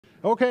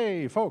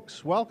Okay,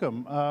 folks,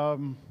 welcome.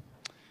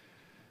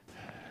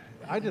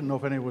 I didn't know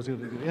if anyone was going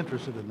to be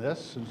interested in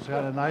this. It's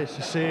kind of nice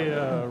to see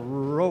a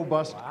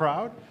robust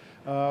crowd.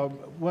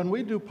 When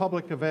we do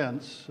public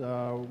events,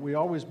 we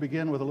always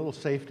begin with a little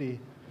safety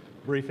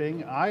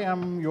briefing. I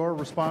am your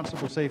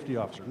responsible safety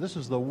officer. This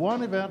is the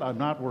one event I'm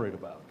not worried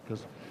about,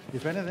 because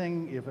if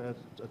anything, if a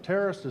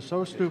terrorist is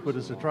so stupid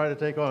as to try to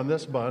take on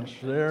this bunch,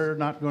 they're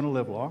not going to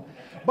live long.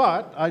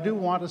 But I do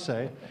want to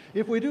say,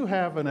 if we do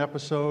have an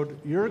episode,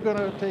 you're going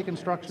to take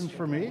instructions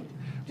from me.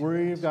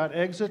 We've got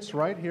exits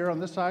right here on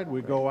this side.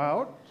 We go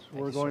out.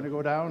 We're going to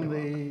go down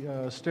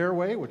the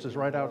stairway, which is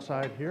right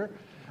outside here.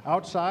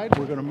 Outside,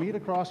 we're going to meet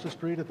across the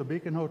street at the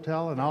Beacon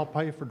Hotel, and I'll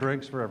pay for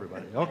drinks for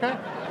everybody, okay?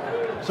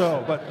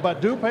 So,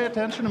 but do pay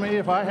attention to me.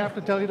 If I have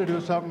to tell you to do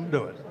something,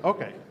 do it.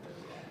 Okay.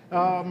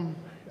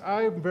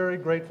 I'm very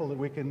grateful that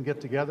we can get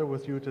together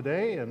with you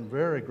today, and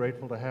very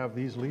grateful to have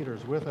these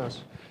leaders with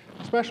us.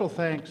 Special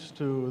thanks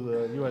to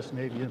the U.S.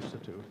 Navy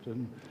Institute.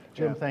 And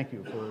Jim, thank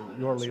you for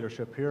your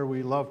leadership here.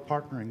 We love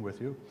partnering with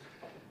you.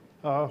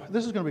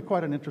 This is going to be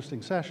quite an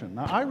interesting session.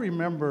 Now, I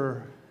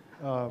remember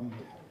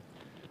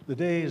the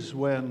days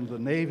when the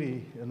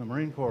Navy and the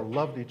Marine Corps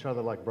loved each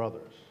other like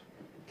brothers,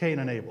 Cain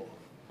and Abel,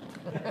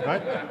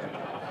 right?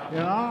 You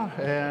know,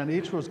 and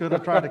each was going to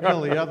try to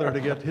kill the other to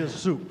get his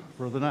soup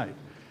for the night.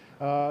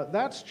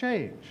 That's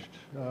changed.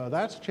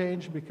 That's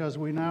changed because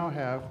we now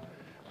have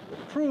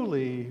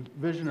truly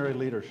visionary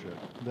leadership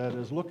that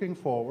is looking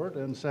forward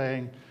and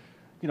saying,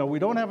 you know, we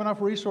don't have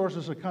enough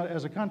resources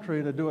as a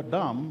country to do it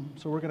dumb,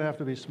 so we're going to have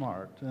to be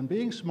smart. And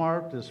being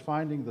smart is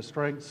finding the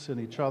strengths in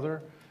each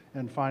other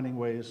and finding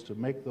ways to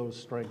make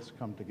those strengths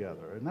come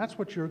together. And that's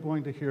what you're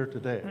going to hear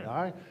today.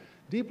 I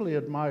deeply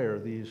admire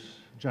these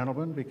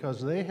gentlemen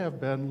because they have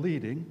been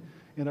leading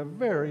in a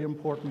very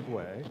important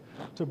way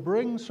to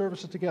bring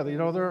services together. You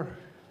know,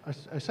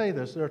 I say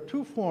this, there are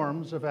two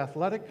forms of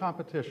athletic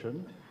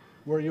competition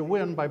where you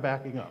win by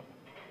backing up.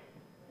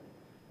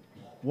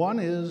 One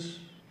is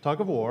tug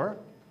of war,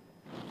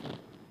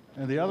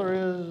 and the other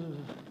is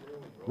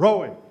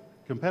rowing,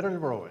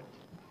 competitive rowing.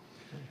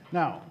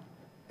 Now,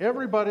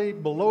 everybody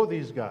below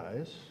these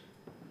guys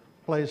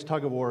plays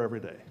tug of war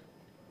every day,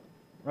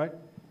 right?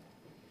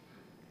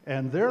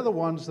 And they're the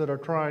ones that are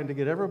trying to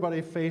get everybody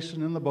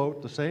facing in the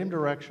boat the same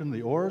direction,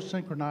 the oars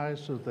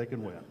synchronized so that they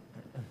can win.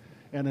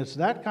 And it's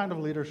that kind of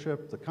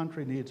leadership the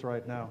country needs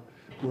right now.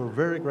 We're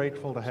very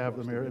grateful to have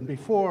them here. And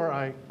before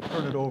I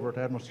turn it over to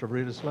Admiral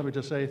Stavridis, let me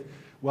just say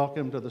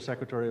welcome to the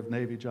Secretary of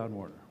Navy, John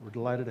Warner. We're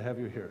delighted to have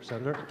you here,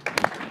 Senator.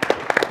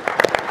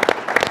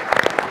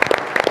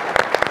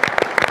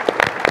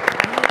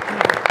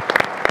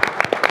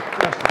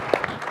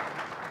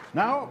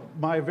 Now,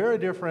 my very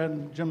dear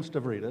friend, Jim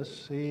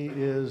Stavridis, he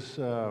is,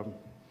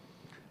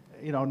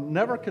 you know,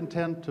 never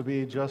content to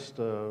be just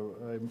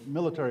a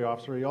military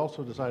officer. He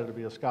also decided to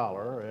be a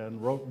scholar and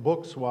wrote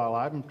books while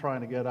I'm trying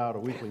to get out a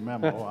weekly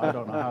memo. I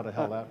don't know how the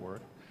hell that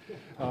worked.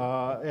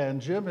 And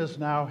Jim is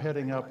now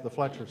heading up the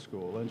Fletcher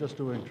School and just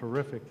doing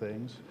terrific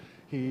things.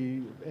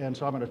 And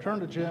so I'm going to turn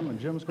to Jim, and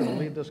Jim's going to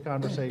lead this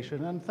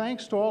conversation. And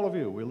thanks to all of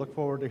you. We look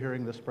forward to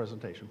hearing this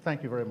presentation.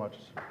 Thank you very much.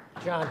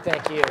 John,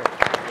 thank you.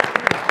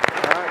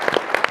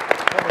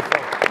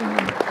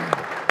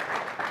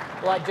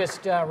 Well, I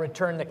just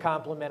return the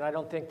compliment. I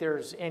don't think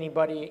there's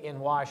anybody in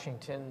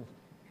Washington,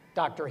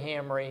 Dr.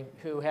 Hamre,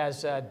 who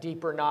has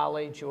deeper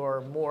knowledge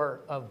or more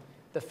of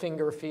the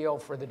finger feel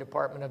for the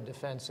Department of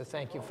Defense. So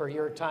thank you for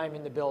your time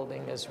in the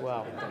building as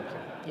well. Thank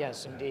you.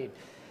 Yes, indeed.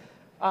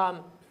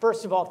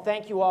 First of all,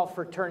 thank you all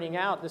for turning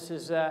out. This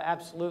is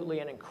absolutely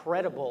an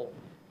incredible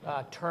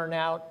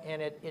turnout,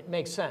 and it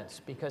makes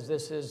sense because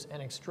this is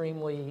an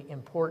extremely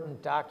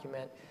important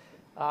document.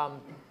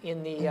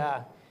 In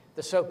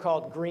the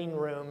so-called green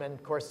room, and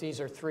of course these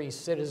are three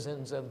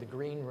citizens of the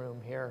green room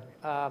here.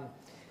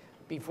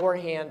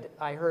 Beforehand,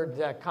 I heard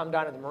the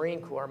Commandant of the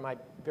Marine Corps, my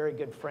very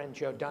good friend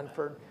Joe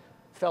Dunford,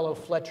 fellow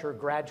Fletcher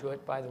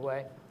graduate, by the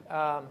way.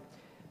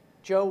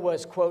 Joe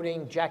was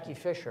quoting Jackie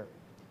Fisher.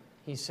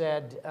 He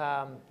said,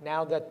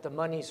 now that the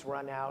money's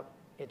run out,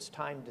 it's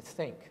time to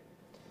think.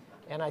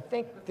 And I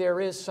think there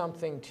is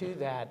something to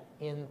that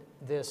in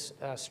this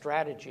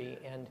strategy.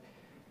 And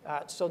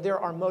so there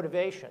are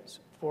motivations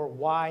for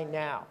why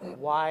now.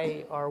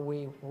 Why are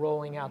we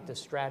rolling out this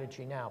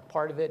strategy now?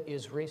 Part of it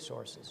is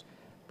resources.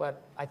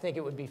 But I think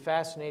it would be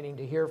fascinating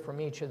to hear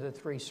from each of the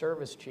three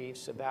service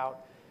chiefs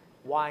about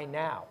why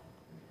now.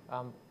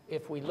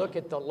 If we look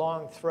at the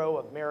long throw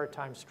of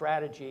maritime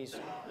strategies,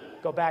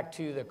 go back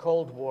to the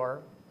Cold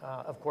War,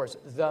 of course,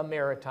 the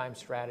maritime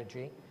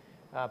strategy,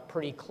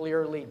 pretty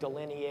clearly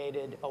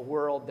delineated a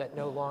world that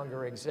no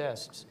longer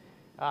exists.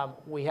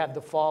 We had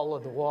the fall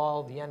of the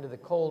wall, the end of the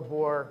Cold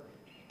War, ...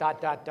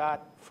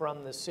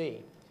 from the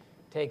sea.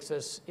 Takes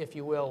us, if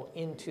you will,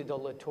 into the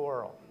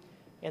littoral.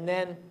 And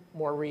then,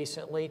 more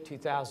recently,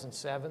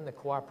 2007, the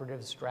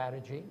Cooperative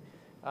Strategy,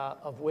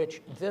 of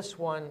which this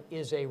one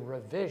is a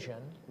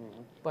revision,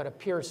 but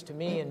appears to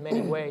me in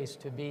many ways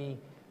to be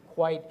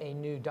quite a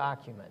new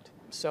document.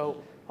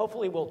 So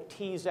hopefully we'll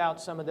tease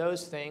out some of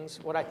those things.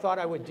 What I thought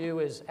I would do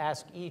is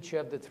ask each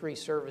of the 3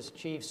 service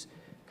chiefs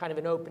kind of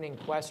an opening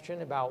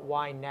question about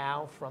why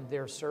now from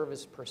their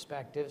service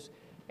perspectives,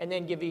 and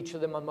then give each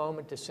of them a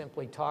moment to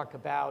simply talk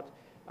about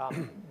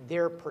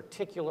their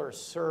particular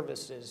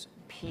services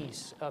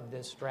piece of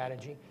this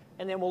strategy.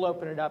 And then we'll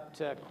open it up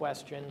to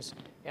questions,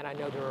 and I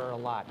know there are a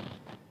lot.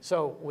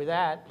 So with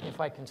that,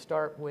 if I can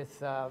start with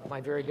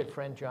my very good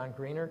friend John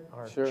Greenert,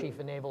 our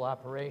Chief of Naval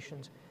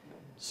Operations.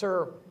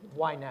 Sir,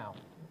 why now?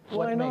 Why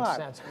what not? makes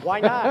sense?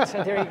 Why not?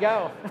 There you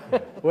go.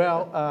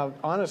 Well,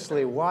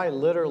 honestly, why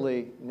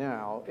literally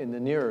now in the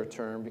nearer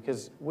term?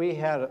 Because we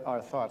had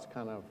our thoughts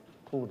kind of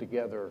pulled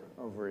together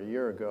over a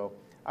year ago.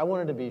 I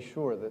wanted to be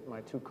sure that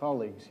my 2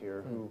 colleagues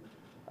here who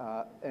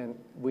and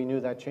we knew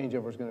that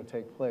changeover was going to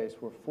take place,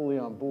 were fully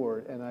on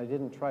board, and I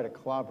didn't try to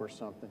clobber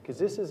something, because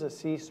this is a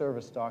sea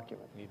service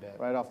document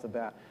right off the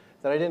bat,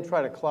 that I didn't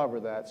try to clobber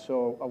that,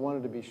 so I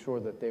wanted to be sure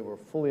that they were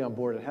fully on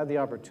board and had the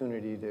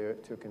opportunity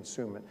to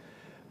consume it.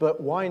 But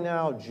why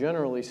now,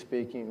 generally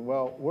speaking?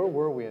 Well, where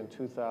were we in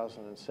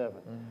 2007?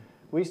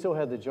 We still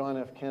had the John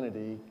F.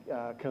 Kennedy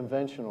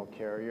conventional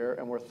carrier,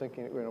 and we're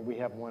thinking, we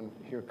have one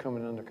here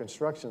coming under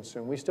construction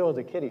soon. We still had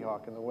the Kitty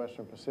Hawk in the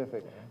Western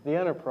Pacific. The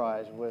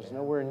Enterprise was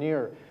nowhere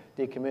near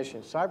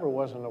decommissioned. Cyber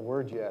wasn't a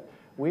word yet.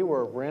 We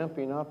were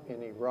ramping up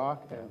in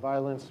Iraq, and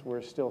violence,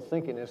 we're still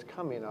thinking, is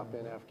coming up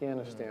in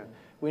Afghanistan.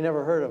 We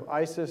never heard of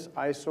ISIS,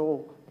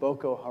 ISIL,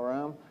 Boko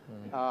Haram.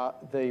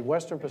 The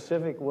Western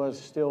Pacific was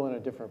still in a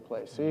different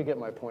place. So you get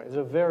my point. It's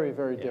a very,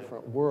 very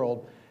different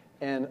world.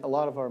 And a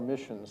lot of our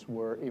missions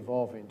were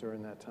evolving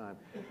during that time.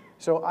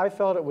 So I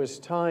felt it was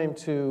time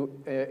to,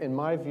 in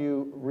my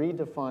view,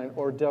 redefine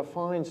or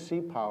define sea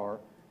power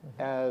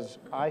as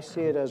I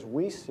see it, as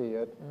we see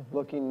it,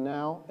 looking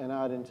now and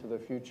out into the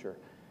future.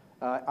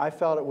 I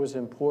felt it was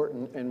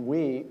important, and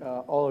we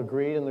all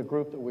agreed in the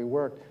group that we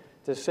worked,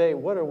 to say,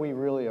 what are we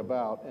really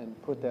about, and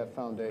put that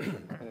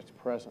foundation and its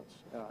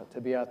presence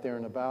to be out there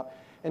and about,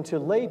 and to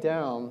lay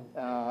down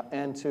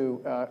and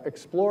to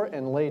explore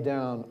and lay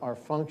down our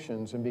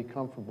functions and be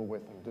comfortable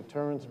with them.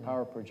 Deterrence,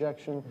 power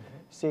projection,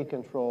 sea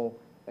control,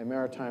 and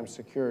maritime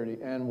security.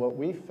 And what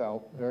we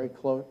felt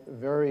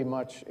very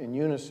much in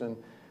unison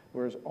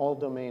was all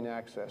domain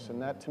access.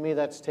 And that, to me,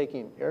 that's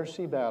taking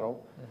air-sea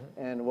battle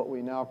and what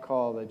we now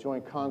call the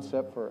joint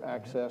concept for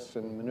access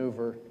and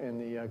maneuver in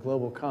the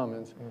global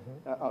commons.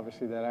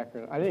 Obviously that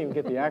acronym, I didn't even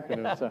get the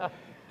acronym.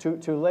 So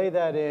to lay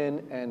that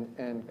in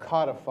and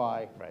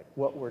codify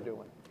what we're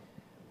doing.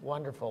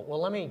 Wonderful.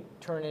 Well, let me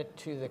turn it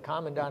to the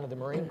Commandant of the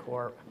Marine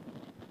Corps.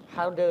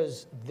 How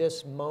does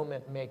this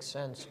moment make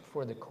sense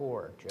for the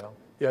Corps, Joe?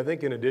 Yeah, I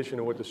think in addition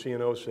to what the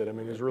CNO said, I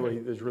mean, there's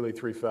really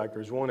 3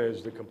 factors. One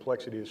is the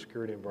complexity of the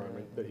security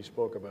environment that he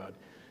spoke about.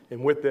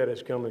 And with that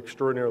has come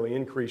extraordinarily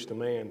increased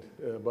demand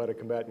by the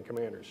combatant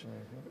commanders.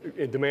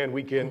 A demand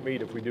we can't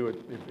meet if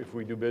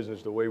we do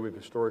business the way we've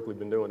historically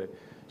been doing it.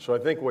 So I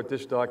think what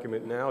this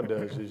document now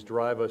does is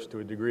drive us to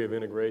a degree of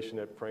integration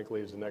that,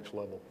 frankly, is the next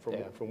level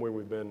from where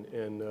we've been.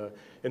 And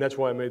that's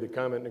why I made the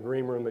comment in the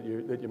green room that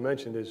you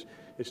mentioned is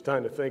it's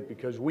time to think,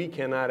 because we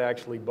cannot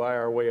actually buy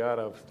our way out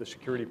of the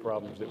security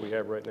problems that we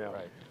have right now.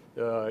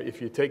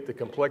 If you take the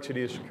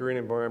complexity of the security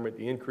environment,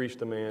 the increased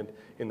demand,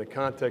 in the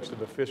context of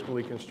a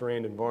fiscally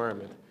constrained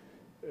environment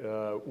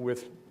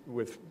with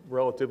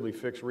relatively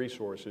fixed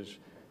resources,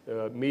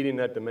 meeting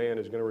that demand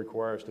is going to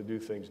require us to do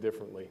things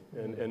differently.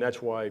 And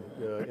that's why,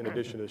 in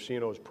addition to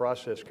CNO's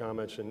process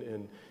comments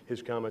and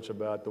his comments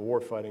about the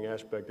warfighting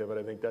aspect of it,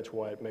 I think that's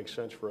why it makes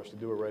sense for us to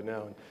do it right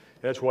now. And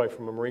that's why,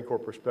 from a Marine Corps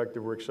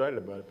perspective, we're excited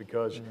about it,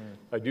 because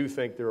I do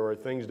think there are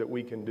things that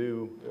we can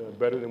do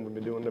better than we've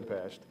been doing in the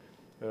past.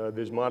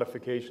 There's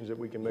modifications that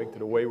we can make to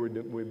the way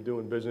we're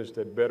doing business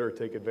that better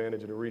take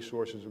advantage of the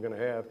resources we're going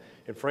to have.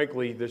 And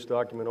frankly, this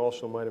document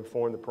also might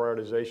inform the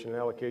prioritization and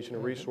allocation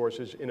of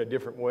resources in a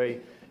different way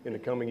in the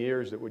coming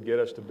years that would get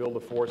us to build a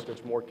force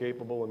that's more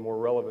capable and more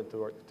relevant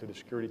to the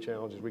security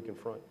challenges we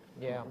confront.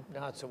 Yeah,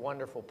 no, it's a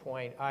wonderful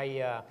point.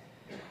 I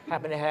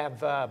happened to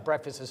have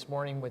breakfast this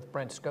morning with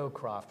Brent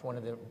Scowcroft, one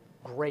of the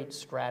great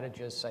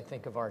strategists, I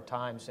think, of our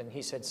times, and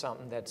he said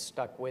something that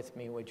stuck with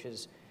me, which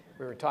is,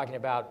 we were talking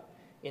about,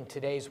 in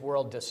today's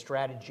world, does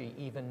strategy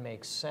even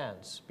make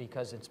sense?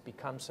 Because it's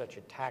become such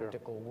a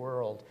tactical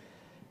world.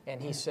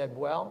 And he said,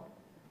 well,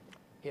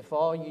 if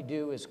all you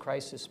do is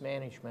crisis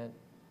management,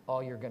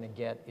 all you're going to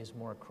get is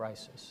more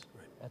crisis.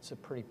 That's a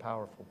pretty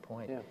powerful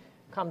point. Yeah.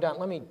 Commandant,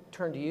 let me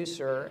turn to you,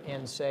 sir,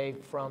 and say,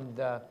 from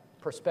the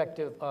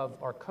perspective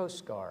of our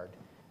Coast Guard,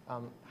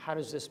 how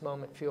does this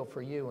moment feel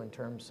for you in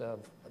terms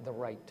of the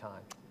right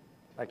time?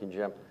 Thank you,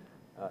 Jim.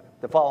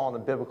 To follow on the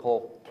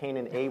biblical Cain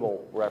and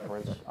Abel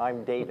reference,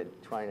 I'm David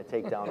trying to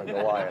take down a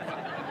Goliath.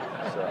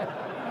 So,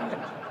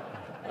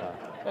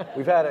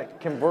 we've had a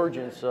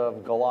convergence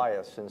of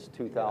Goliaths since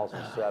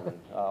 2007.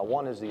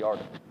 One is the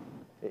Arctic.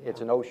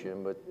 It's an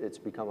ocean, but it's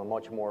become a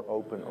much more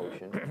open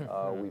ocean.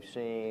 We've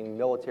seen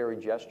military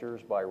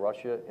gestures by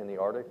Russia in the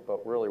Arctic,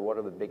 but really, what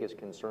are the biggest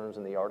concerns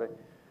in the Arctic?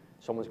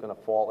 Someone's going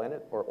to fall in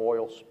it, or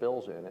oil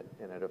spills in it,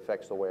 and it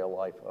affects the way of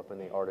life up in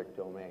the Arctic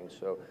domain.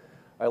 So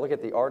I look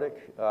at the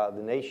Arctic,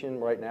 the nation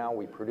right now,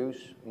 we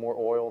produce more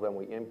oil than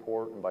we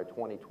import, and by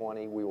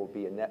 2020, we will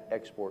be a net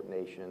export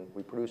nation.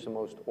 We produce the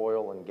most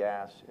oil and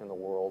gas in the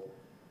world.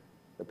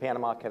 The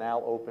Panama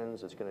Canal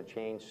opens, it's going to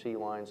change sea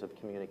lines of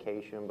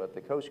communication, but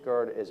the Coast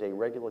Guard is a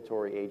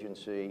regulatory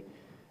agency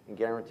in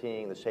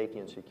guaranteeing the safety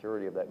and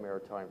security of that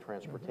maritime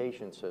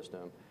transportation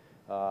system.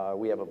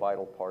 We have a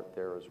vital part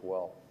there as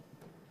well.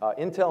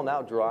 Intel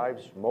now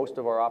drives most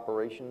of our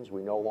operations.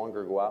 We no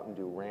longer go out and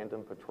do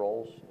random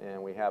patrols,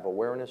 and we have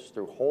awareness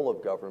through whole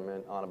of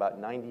government on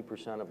about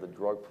 90% of the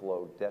drug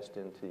flow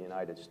destined to the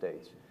United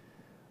States.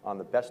 On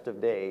the best of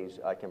days,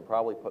 I can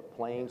probably put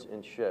planes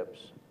and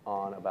ships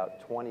on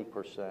about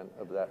 20%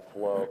 of that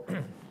flow.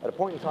 At a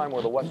point in time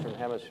where the Western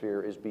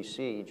Hemisphere is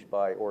besieged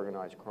by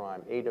organized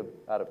crime, 8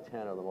 out of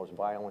 10 of the most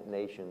violent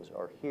nations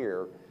are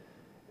here.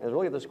 And as we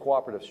look at this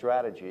cooperative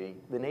strategy,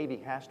 the Navy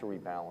has to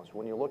rebalance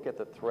when you look at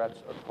the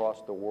threats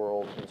across the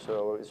world. And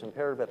so it's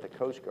imperative that the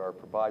Coast Guard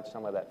provides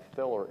some of that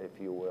filler,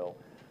 if you will,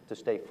 to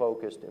stay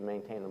focused and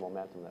maintain the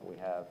momentum that we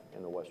have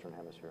in the Western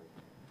Hemisphere.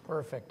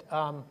 Perfect.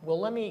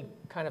 Well, let me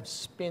kind of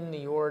spin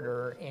the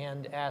order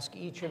and ask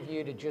each of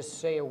you to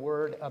just say a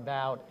word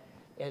about,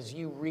 as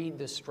you read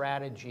the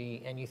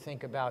strategy and you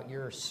think about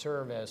your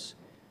service,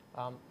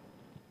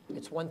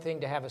 it's one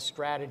thing to have a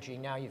strategy,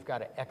 now you've got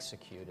to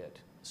execute it.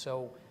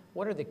 So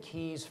what are the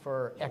keys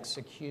for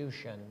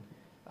execution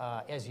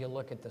as you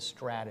look at the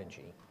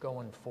strategy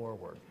going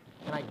forward?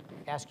 Can I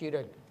ask you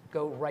to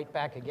go right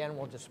back again?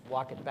 We'll just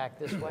walk it back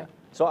this way.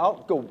 So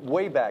I'll go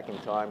way back in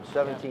time,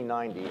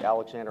 1790,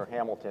 Alexander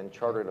Hamilton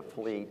chartered a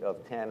fleet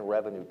of 10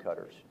 revenue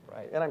cutters.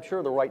 Right. And I'm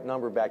sure the right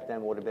number back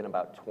then would have been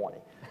about 20.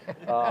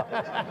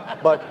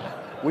 But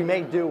we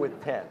may do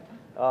with 10.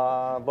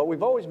 But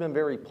we've always been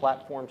very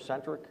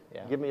platform-centric.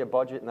 Yeah. Give me a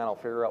budget and then I'll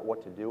figure out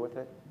what to do with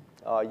it.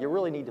 You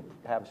really need to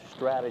have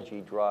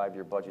strategy drive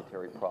your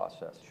budgetary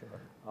process.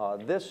 Sure.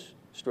 This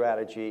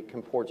strategy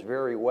comports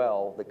very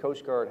well. The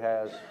Coast Guard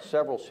has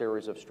several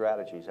series of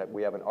strategies.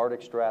 We have an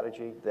Arctic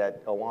strategy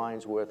that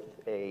aligns with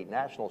a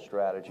national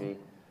strategy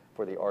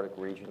for the Arctic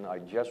region. I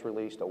just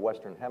released a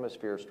Western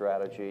Hemisphere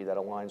strategy that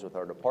aligns with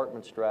our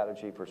department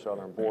strategy for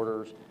southern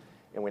borders,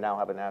 and we now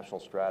have a national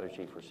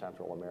strategy for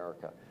Central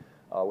America.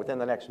 Within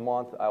the next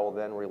month, I will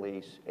then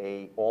release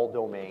a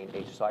all-domain,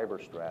 a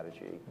cyber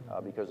strategy,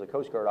 because the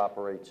Coast Guard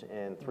operates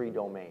in 3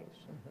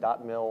 domains,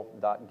 .mil,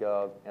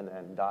 .gov, and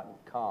then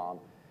 .com,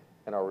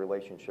 in our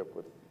relationship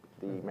with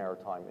the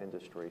maritime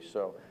industry.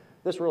 So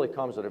this really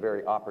comes at a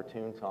very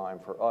opportune time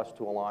for us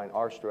to align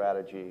our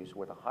strategies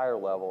with a higher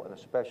level, and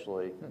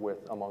especially with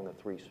among the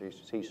 3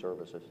 sea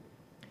services.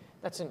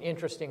 That's an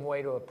interesting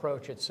way to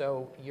approach it.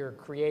 So you're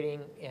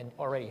creating, and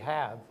already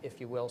have, if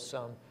you will,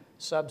 some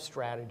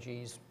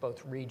sub-strategies,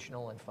 both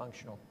regional and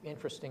functional.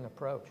 Interesting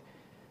approach.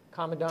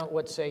 Commandant,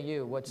 what say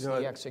you? What's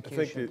the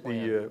execution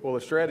plan? Well,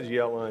 the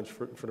strategy outlines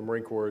for the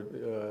Marine Corps,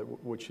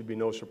 which should be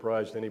no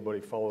surprise to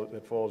anybody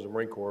that follows the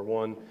Marine Corps.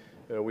 One,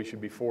 we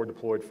should be forward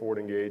deployed, forward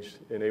engaged,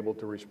 and able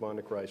to respond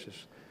to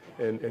crisis.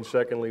 And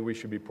secondly, we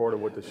should be part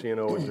of what the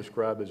CNO has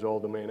described as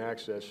all-domain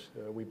access.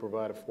 We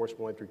provide a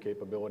forcible entry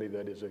capability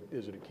that is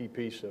a key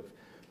piece of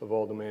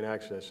all-domain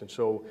access. And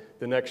so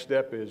the next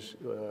step is,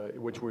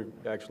 which we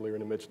actually are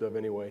in the midst of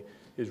anyway,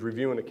 is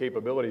reviewing the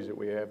capabilities that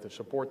we have to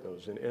support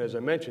those. And as I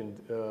mentioned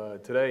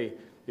today,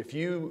 if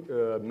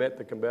you met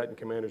the combatant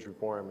commander's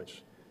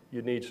requirements,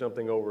 you'd need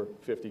something over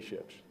 50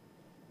 ships.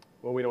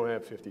 Well, we don't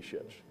have 50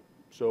 ships.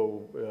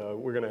 So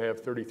we're going to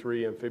have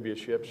 33 amphibious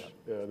ships.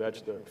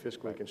 That's the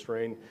fiscally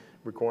constrained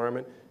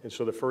requirement. And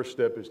so the first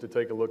step is to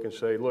take a look and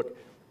say, look,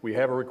 we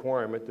have a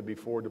requirement to be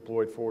forward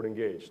deployed, forward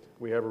engaged.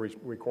 We have a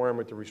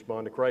requirement to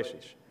respond to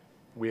crises.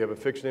 We have a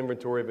fixed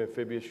inventory of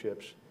amphibious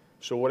ships.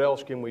 So what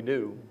else can we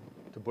do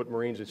to put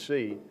Marines at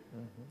sea,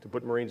 to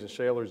put Marines and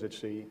sailors at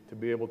sea, to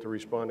be able to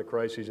respond to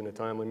crises in a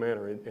timely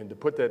manner? And to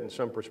put that in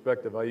some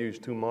perspective, I use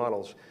 2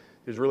 models.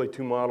 There's really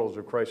 2 models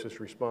of crisis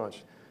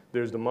response.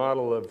 There's the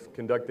model of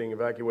conducting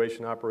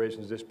evacuation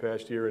operations this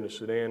past year in the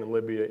Sudan and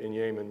Libya and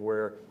Yemen,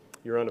 where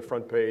you're on the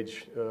front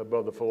page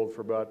above the fold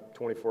for about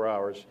 24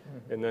 hours,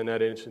 and then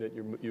that incident,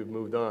 you've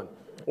moved on.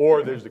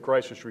 Or there's the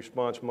crisis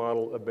response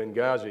model of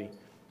Benghazi,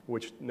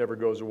 which never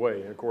goes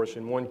away. And of course,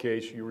 in one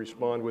case, you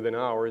respond within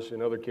hours.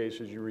 In other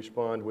cases, you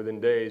respond within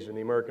days. And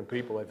the American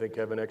people, I think,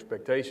 have an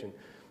expectation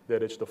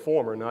that it's the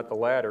former, not the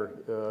latter,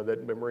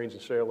 that Marines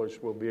and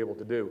sailors will be able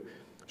to do.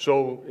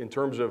 So in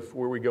terms of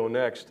where we go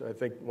next, I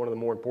think one of the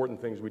more important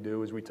things we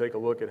do is we take a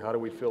look at how do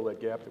we fill that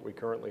gap that we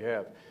currently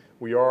have.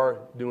 We are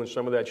doing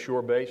some of that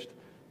shore-based.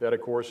 That,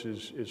 of course,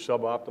 is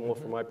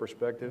suboptimal from my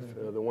perspective.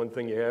 The one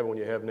thing you have when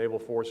you have naval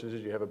forces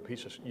is you have a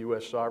piece of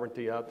U.S.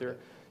 sovereignty out there.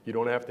 You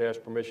don't have to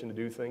ask permission to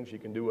do things. You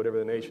can do whatever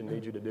the nation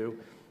needs you to do.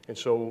 And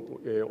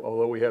so,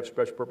 although we have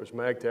special purpose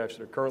MAGTFs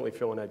that are currently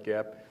filling that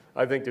gap,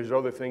 I think there's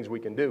other things we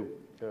can do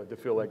to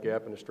fill that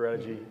gap, and the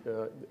strategy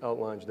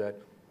outlines that.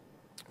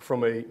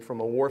 From a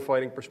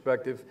warfighting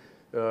perspective,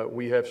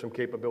 we have some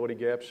capability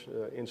gaps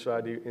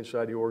inside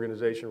the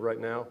organization right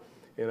now.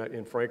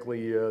 And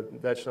frankly,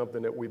 that's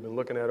something that we've been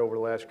looking at over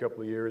the last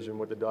couple of years, and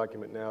what the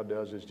document now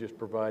does is just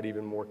provide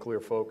even more clear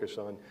focus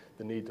on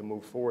the need to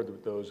move forward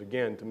with those,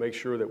 again, to make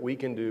sure that we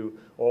can do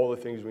all the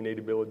things we need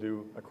to be able to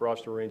do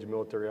across the range of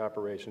military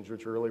operations,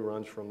 which really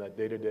runs from that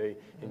day-to-day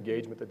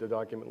engagement that the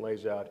document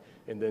lays out,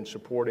 and then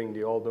supporting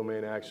the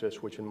all-domain access,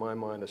 which in my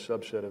mind, a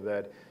subset of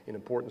that, an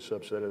important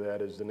subset of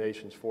that, is the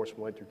nation's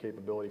forcible entry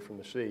capability from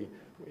the sea,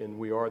 and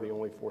we are the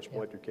only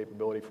forcible entry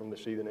capability from the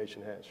sea the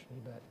nation has.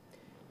 You bet.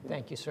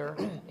 Thank you, sir.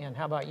 And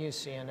how about you,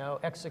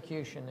 CNO?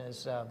 Execution,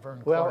 as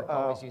Vern Well, Clark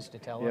always used to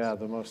tell us. Yeah,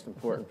 the most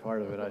important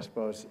part of it, I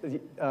suppose.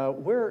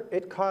 Where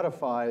it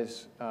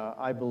codifies,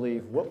 I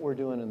believe, what we're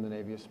doing in the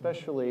Navy,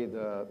 especially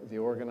the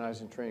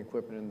organizing, training,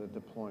 equipment, and the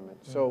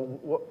deployment. So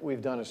what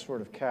we've done is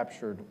sort of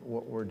captured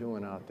what we're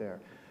doing out there.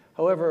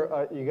 However,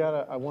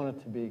 I want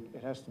it to be,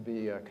 it has to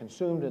be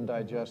consumed and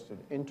digested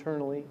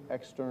internally,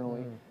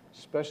 externally,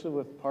 especially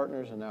with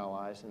partners and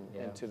allies,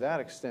 and to that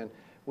extent,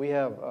 we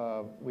have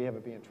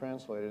it being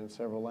translated in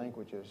several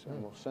languages,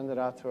 and we'll send it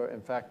out to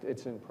in fact,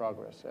 it's in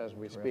progress as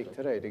we speak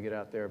today to get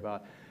out there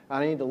about,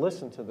 I need to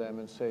listen to them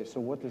and say, so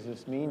what does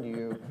this mean to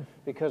you?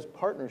 Because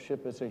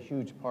partnership is a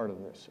huge part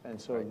of this, and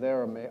so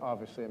they're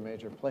obviously a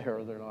major player,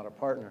 or they're not a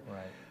partner.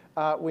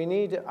 I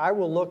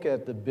will look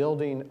at the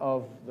building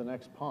of the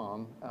next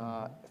POM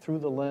through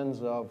the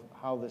lens of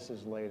how this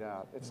is laid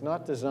out. It's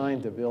not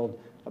designed to build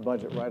a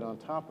budget right on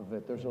top of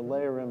it. There's a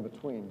layer in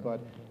between, but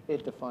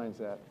it defines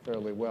that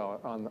fairly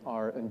well on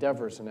our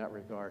endeavors in that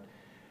regard.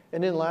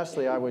 And then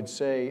lastly, I would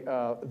say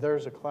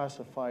there's a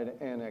classified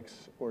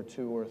annex or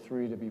 2 or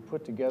 3 to be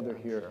put together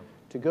here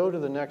to go to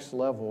the next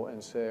level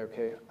and say,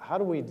 okay, how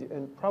do we,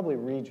 and probably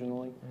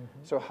regionally,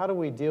 so how do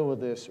we deal with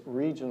this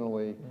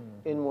regionally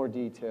in more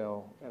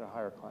detail at a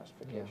higher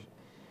classification?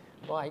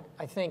 Well,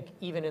 I think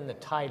even in the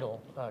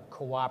title,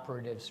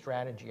 Cooperative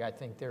Strategy, I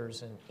think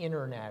there's an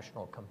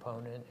international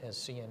component, as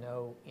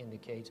CNO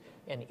indicates,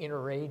 an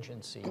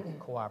interagency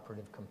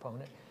cooperative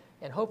component,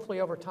 and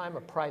hopefully over time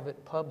a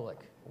private-public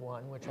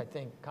one, which I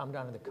think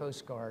Commandant of the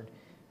Coast Guard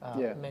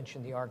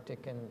mentioned the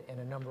Arctic and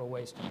a number of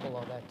ways to pull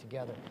all that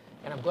together.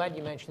 And I'm glad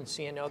you mentioned,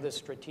 CNO, the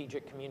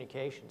strategic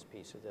communications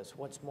piece of this.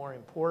 What's more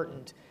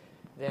important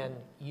than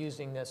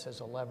using this as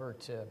a lever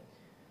to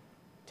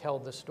tell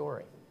the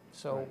story?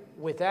 So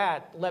with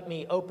that, let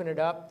me open it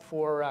up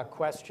for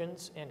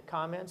questions and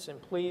comments. And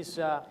please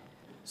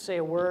say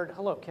a word.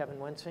 Hello, Kevin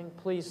Wensing.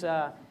 Please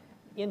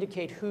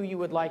indicate who you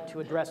would like to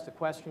address the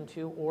question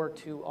to, or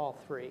to all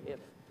three.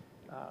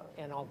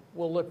 And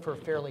we'll look for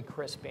fairly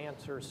crisp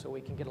answers so we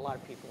can get a lot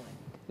of people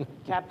in.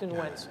 Captain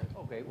Wensing.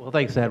 Okay, well,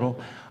 thanks,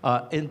 Admiral.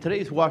 In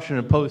today's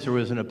Washington Post, there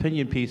was an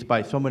opinion piece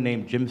by someone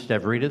named Jim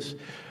Stavridis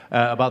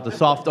about the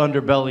soft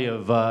underbelly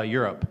of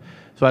Europe.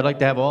 So I'd like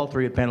to have all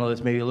three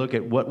panelists maybe look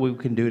at what we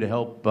can do to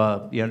help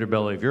the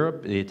underbelly of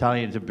Europe, the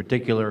Italians in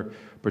particular,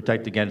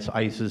 protect against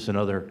ISIS and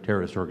other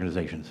terrorist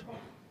organizations.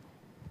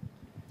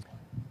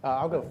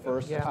 I'll go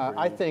first.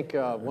 I think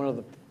one of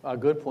the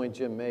good point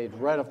Jim made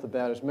right off the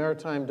bat is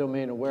maritime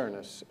domain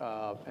awareness,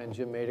 and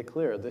Jim made it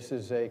clear. This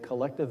is a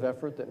collective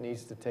effort that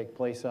needs to take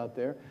place out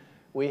there.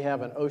 We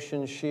have an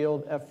Ocean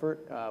Shield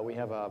effort. We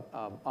have a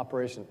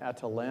Operation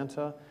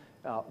Atalanta.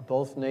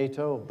 Both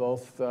NATO,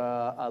 both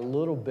a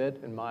little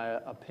bit, in my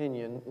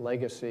opinion,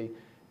 legacy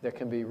that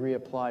can be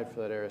reapplied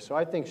for that area. So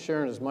I think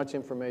sharing as much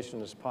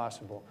information as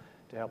possible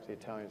to help the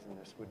Italians in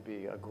this would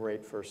be a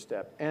great first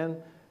step, and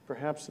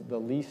perhaps the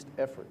least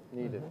effort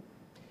needed.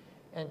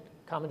 And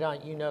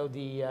Commandant, you know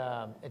the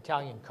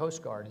Italian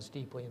Coast Guard is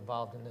deeply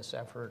involved in this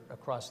effort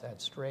across that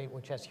strait,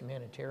 which has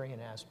humanitarian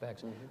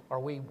aspects. Are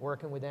we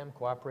working with them,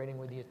 cooperating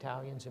with the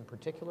Italians in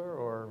particular,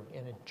 or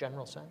in a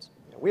general sense?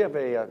 We have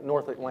a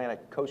North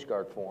Atlantic Coast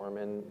Guard forum,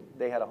 and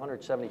they had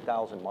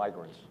 170,000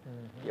 migrants,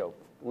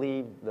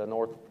 leave the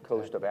north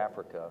coast of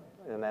Africa,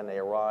 and then they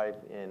arrive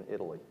in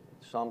Italy.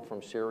 Some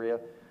from Syria.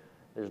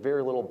 There's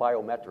very little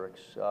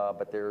biometrics,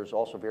 but there's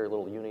also very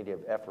little unity of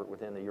effort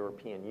within the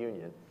European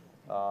Union.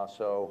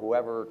 So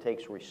whoever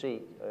takes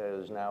receipt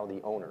is now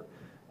the owner.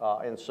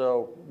 And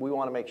so we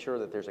want to make sure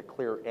that there's a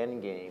clear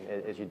end game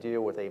as you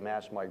deal with a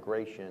mass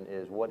migration,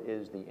 is what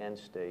is the end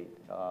state.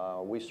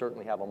 We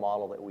certainly have a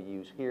model that we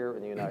use here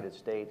in the United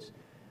States.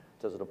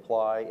 Does it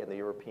apply in the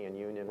European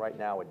Union? Right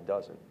now it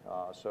doesn't.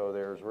 So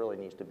there's really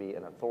needs to be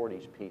an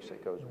authorities piece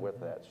that goes with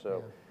that.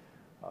 So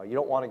you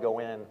don't want to go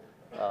in,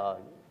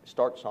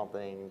 start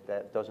something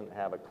that doesn't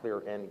have a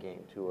clear end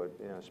game to it,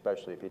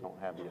 especially if you don't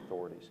have the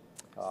authorities.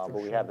 But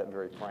we have that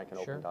very frank and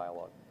open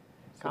dialogue.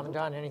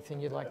 Commandant,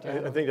 anything you'd like to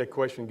add? I think that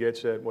question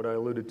gets at what I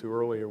alluded to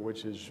earlier,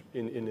 which is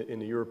in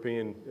the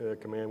European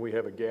command, we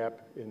have a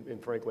gap, in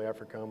frankly,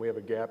 AFRICOM, we have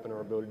a gap in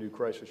our ability to do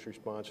crisis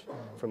response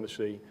from the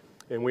sea.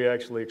 And we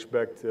actually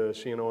expect,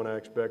 CNO and I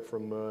expect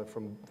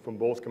from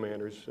both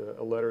commanders,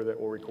 a letter that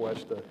will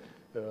request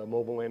a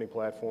mobile landing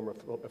platform,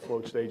 a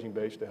float staging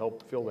base to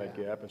help fill that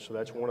gap. And so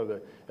that's one of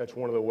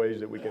the ways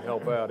that we can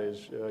help out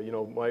is,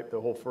 the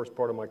whole first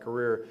part of my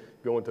career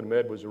going to the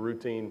Med was a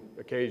routine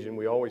occasion.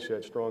 We always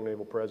had strong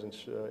naval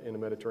presence in the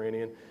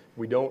Mediterranean.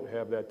 We don't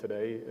have that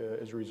today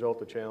as a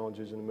result of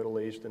challenges in the Middle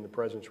East and the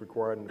presence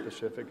required in the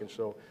Pacific. And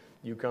so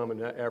EUCOM and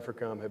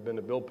AFRICOM have been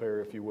the bill payer,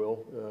 if you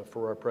will,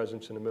 for our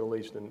presence in the Middle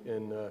East and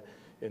in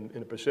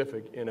the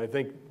Pacific. And I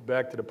think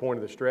back to the point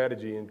of the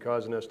strategy and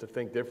causing us to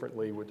think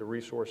differently with the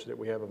resources that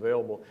we have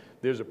available,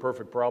 there's a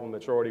perfect problem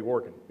that's already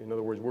working. In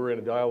other words, we're in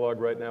a dialogue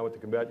right now with the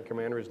combatant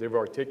commanders. They've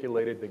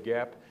articulated the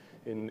gap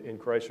in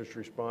crisis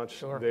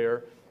response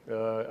there.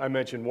 I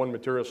mentioned one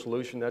material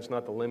solution. That's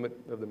not the limit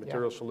of the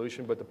material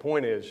solution, but the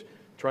point is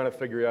trying to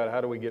figure out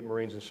how do we get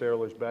Marines and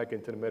sailors back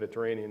into the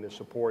Mediterranean to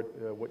support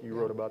what you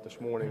wrote about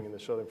this morning in the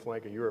southern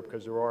flank of Europe,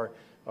 because there are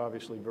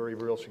obviously very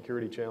real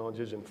security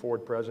challenges, and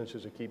forward presence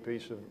is a key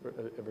piece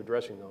of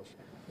addressing those.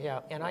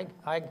 Yeah, and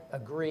I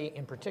agree.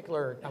 In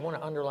particular, I want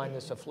to underline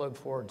this, a float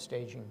forward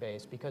staging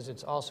base, because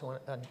it's also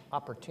an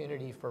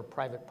opportunity for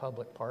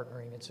private-public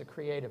partnering. It's a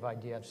creative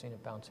idea. I've seen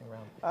it bouncing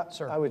around.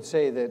 Sir. I would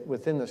say that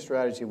within the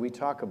strategy, we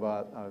talk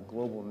about a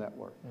global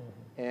network.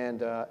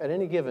 And at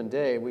any given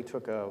day, we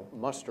took a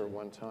muster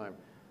one time.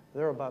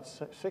 There are about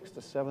 600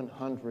 to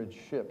 700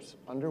 ships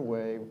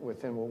underway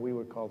within what we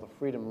would call the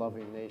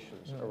freedom-loving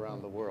nations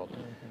around the world.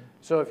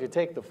 So if you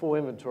take the full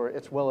inventory,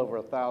 it's well over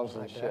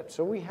 1,000 ships.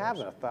 So we have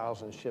a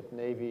 1,000-ship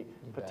Navy,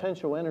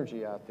 potential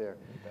energy out there.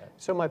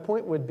 So my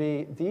point would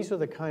be, these are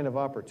the kind of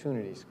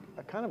opportunities,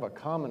 a kind of a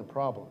common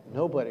problem.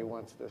 Nobody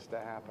wants this to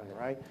happen,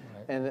 right?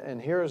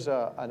 And here's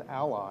an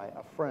ally,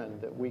 a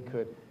friend that we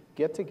could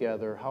get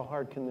together. How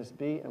hard can this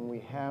be? And we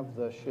have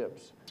the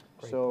ships.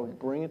 So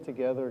bring it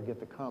together,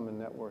 get the common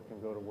network,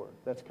 and go to work.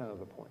 That's kind of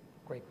the point.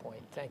 Great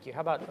point. Thank you.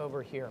 How about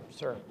over here,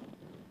 sir?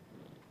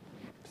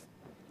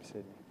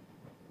 Sydney.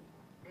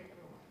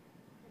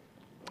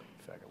 In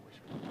fact, I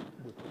wish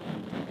we put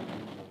on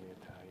the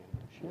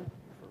Italian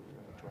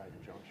for Dryden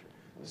Juncture.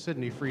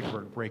 Sidney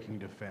Friedberg, Breaking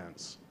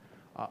Defense.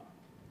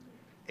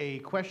 A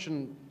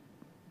question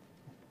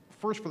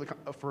first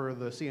for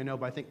the CNO,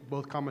 but I think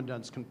both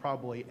commandants can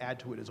probably add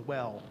to it as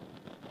well.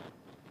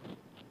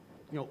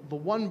 You know, the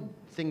one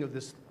thing of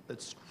this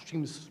that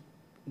seems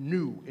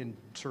new in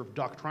sort of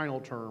doctrinal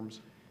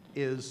terms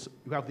is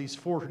you have these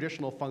four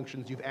traditional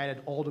functions. You've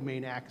added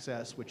all-domain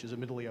access, which is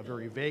admittedly a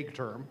very vague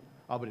term,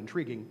 but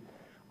intriguing,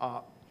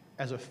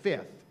 as a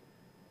fifth.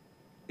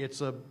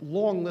 It's a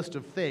long list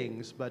of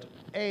things, but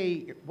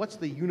A, what's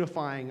the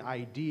unifying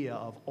idea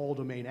of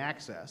all-domain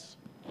access?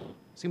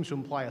 Seems to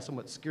imply a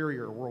somewhat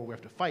scarier world we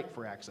have to fight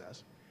for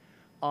access.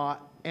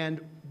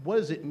 And what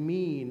does it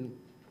mean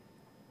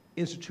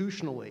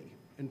institutionally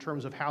in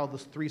terms of how the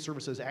three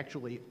services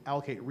actually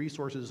allocate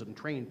resources and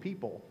train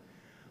people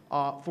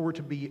for it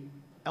to be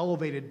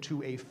elevated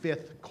to a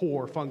fifth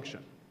core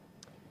function?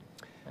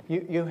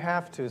 You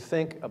have to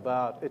think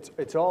about,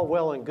 it's all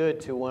well and good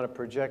to want to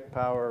project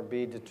power,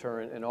 be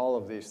deterrent, and all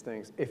of these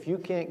things. If you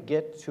can't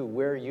get to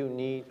where you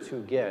need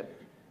to get,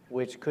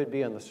 which could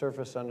be on the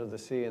surface, under the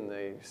sea, in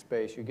the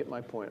space, you get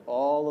my point.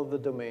 All of the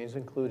domains,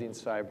 including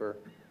cyber,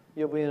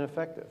 you'll be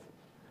ineffective.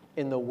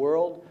 In the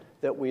world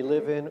that we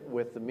live in,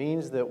 with the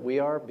means that we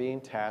are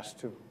being tasked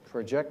to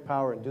project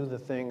power and do the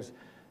things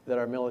that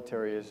our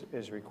military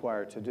is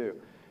required to do.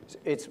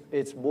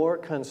 It's more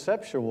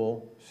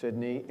conceptual,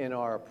 Sidney, in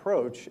our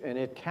approach, and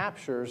it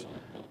captures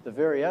the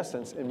very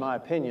essence, in my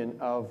opinion,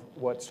 of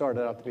what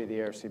started out to be the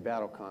air-sea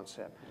battle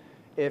concept.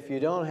 If you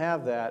don't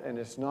have that, and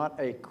it's not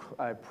a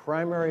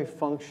primary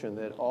function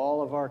that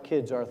all of our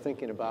kids are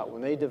thinking about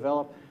when they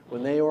develop,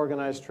 when they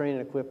organize, train,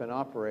 and equip, and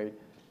operate,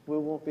 we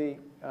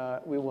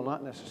will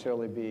not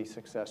necessarily be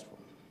successful.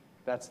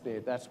 That's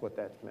what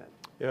that's meant.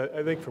 Yeah,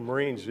 I think for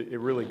Marines, it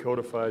really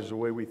codifies the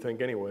way we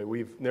think anyway.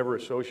 We've never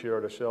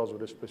associated ourselves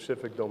with a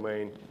specific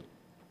domain.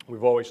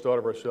 We've always thought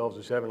of ourselves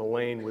as having a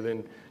lane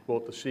within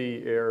both the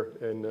sea, air,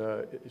 and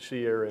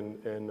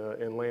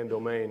land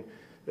domain.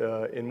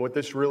 And what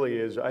this really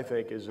is, I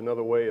think, is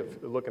another way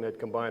of looking at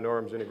combined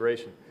arms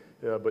integration.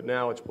 But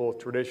now it's both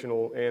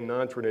traditional and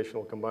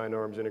non-traditional combined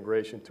arms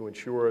integration to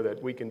ensure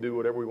that we can do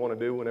whatever we want to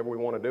do whenever we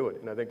want to do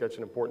it. And I think that's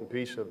an important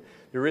piece of,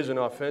 there is an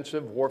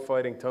offensive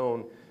warfighting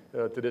tone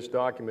to this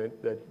document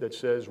that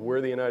says where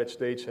the United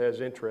States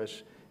has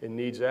interests and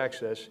needs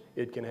access,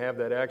 it can have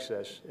that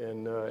access.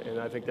 And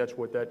I think that's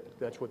what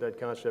that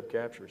concept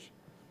captures.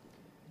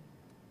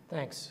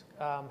 Thanks.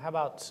 How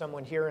about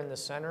someone here in the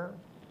center?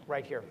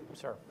 Right here,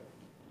 sir.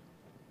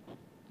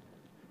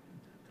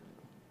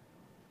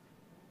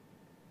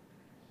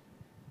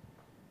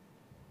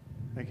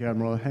 Thank you,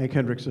 Admiral. Hank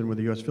Hendrickson with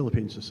the U.S.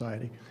 Philippine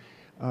Society.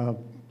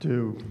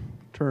 To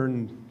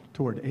turn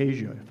toward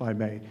Asia, if I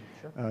may,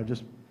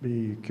 just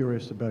be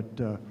curious about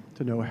to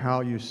know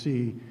how you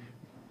see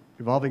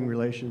evolving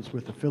relations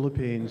with the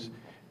Philippines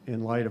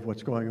in light of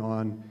what's going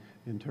on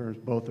in terms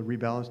of both the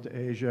rebalance to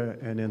Asia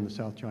and in the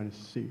South China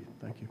Sea.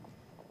 Thank you.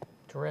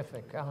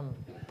 Terrific.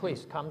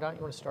 Please, Commandant,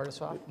 you want to start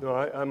us off? No,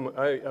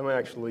 I'm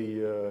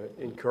actually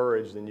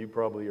encouraged, and you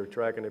probably are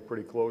tracking it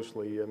pretty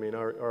closely. I mean,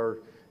 our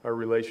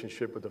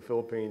relationship with the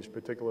Philippines,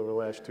 particularly over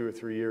the last 2 or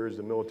 3 years,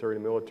 the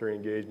military-to-military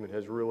engagement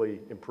has really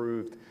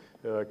improved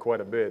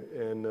quite a bit.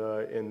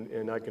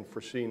 And I can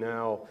foresee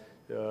now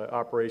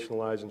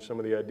operationalizing some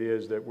of the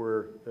ideas that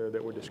we're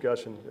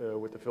discussing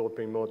with the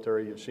Philippine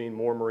military. You've seen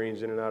more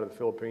Marines in and out of the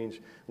Philippines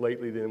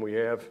lately than we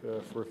have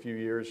for a few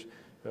years.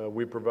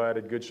 We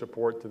provided good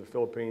support to the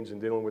Philippines in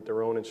dealing with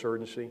their own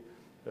insurgency.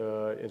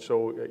 And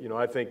so,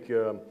 I think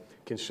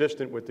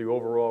consistent with the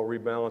overall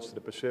rebalance to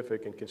the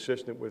Pacific and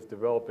consistent with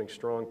developing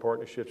strong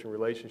partnerships and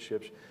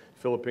relationships,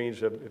 Filipinos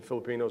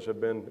have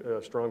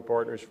been strong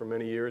partners for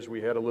many years.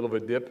 We had a little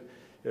of a dip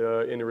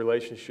in the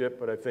relationship,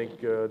 but I think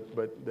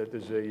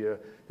that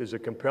there's a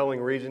compelling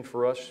reason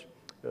for us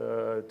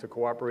to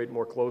cooperate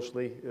more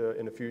closely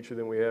in the future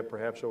than we have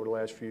perhaps over the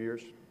last few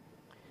years.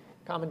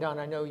 Commandant,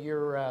 I know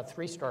your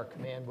three-star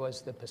command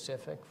was the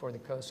Pacific for the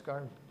Coast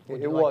Guard.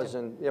 It was,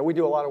 and we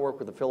do a lot of work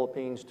with the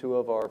Philippines. Two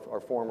of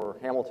our former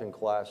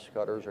Hamilton-class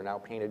cutters are now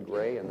painted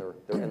gray, and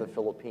they're in the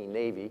Philippine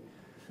Navy.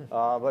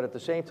 But at the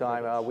same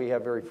time, we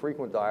have very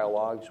frequent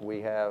dialogues.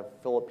 We have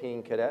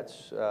Philippine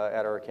cadets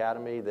at our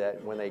academy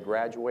that when they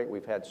graduate,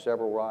 we've had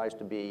several rise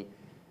to be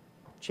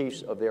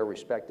chiefs of their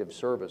respective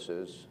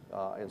services.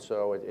 And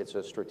so it's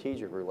a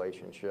strategic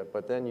relationship.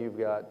 But then you've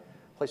got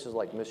places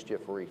like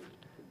Mischief Reef,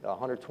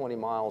 120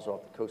 miles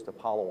off the coast of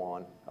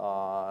Palawan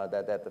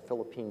that the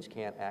Philippines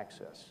can't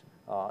access.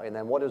 And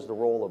then what is the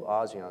role of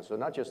ASEAN? So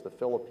not just the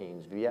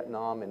Philippines,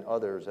 Vietnam and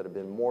others that have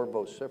been more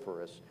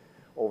vociferous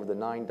over the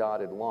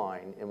 9-dotted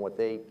line and what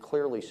they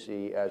clearly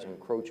see as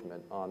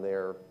encroachment on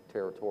their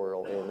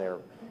territorial and their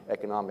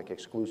economic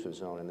exclusive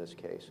zone in this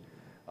case.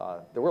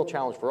 The real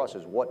challenge for us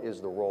is what is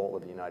the role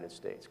of the United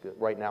States?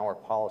 Right now our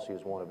policy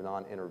is one of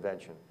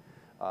non-intervention,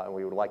 and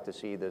we would like to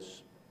see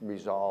this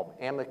resolved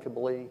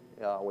amicably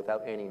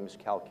without any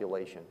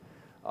miscalculation.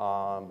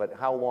 But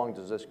how long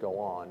does this go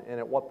on? And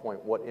at what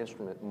point, what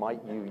instrument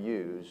might you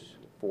use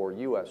for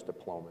U.S.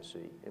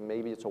 diplomacy? And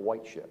maybe it's a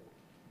white ship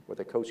with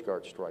a Coast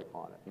Guard stripe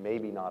on it,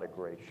 maybe not a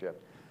gray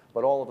ship.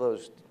 But all of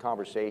those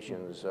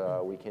conversations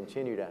we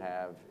continue to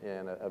have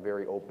in a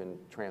very open,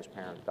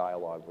 transparent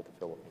dialogue with the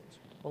Philippines.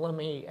 Well, let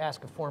me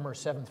ask a former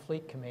 7th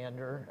Fleet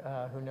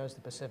commander who knows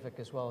the Pacific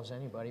as well as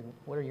anybody.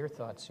 What are your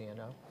thoughts,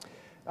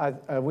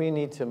 CNO? We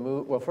need to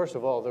move, well, first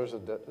of all, there's a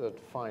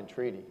defined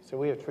treaty. So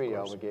we have treaty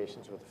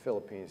obligations with the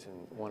Philippines,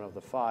 and one of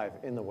the 5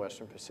 in the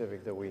Western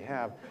Pacific that we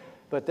have.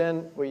 But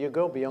then when you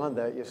go beyond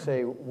that, you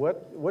say,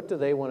 what do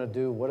they want to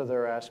do? What are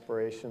their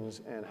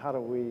aspirations? And how do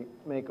we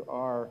make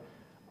our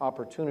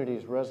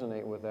opportunities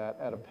resonate with that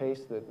at a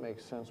pace that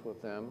makes sense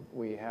with them?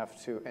 We have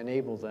to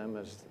enable them,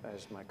 as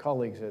my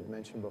colleagues had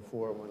mentioned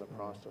before, we're in the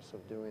process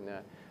of doing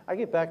that. I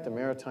get back to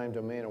maritime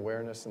domain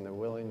awareness and the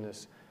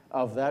willingness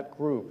of that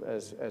group,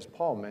 as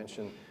Paul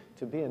mentioned,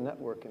 to be a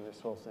network in this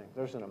whole thing.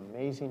 There's an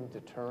amazing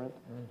deterrent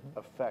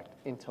effect,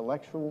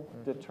 intellectual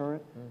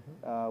deterrent.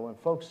 When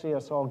folks see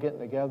us all getting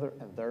together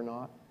and they're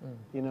not,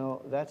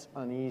 that's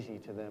uneasy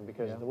to them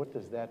because what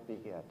does that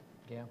beget?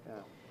 Yeah.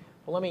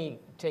 Well, let me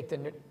take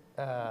the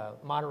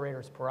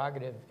moderator's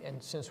prerogative,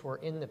 and since we're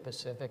in the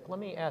Pacific, let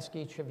me ask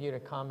each of you to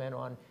comment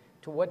on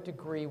to what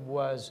degree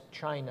was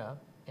China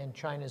and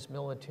China's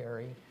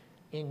military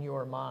in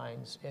your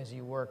minds as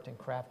you worked and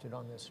crafted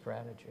on this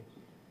strategy?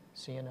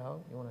 CNO,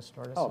 you want to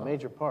start us off? Oh,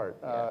 major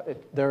part.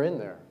 They're in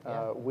there.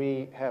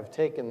 We have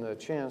taken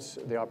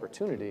the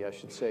opportunity, I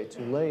should say,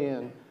 to lay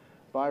in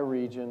by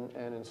region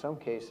and in some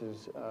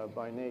cases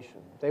by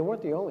nation. They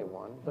weren't the only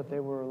one, but they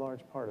were a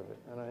large part of it.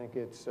 And I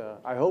think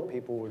I hope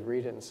people would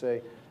read it and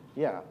say,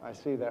 yeah, I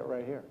see that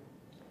right here.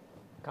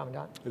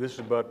 Commandant? This is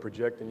about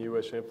projecting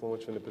U.S.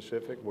 influence in the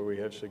Pacific, where we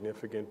have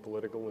significant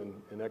political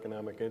and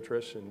economic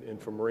interests. And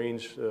for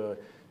Marines,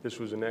 this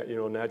was a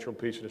natural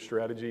piece of the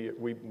strategy.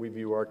 We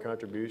view our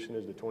contribution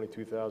as the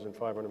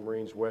 22,500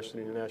 Marines west of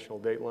the international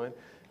date line.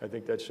 I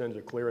think that sends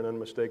a clear and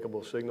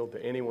unmistakable signal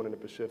to anyone in the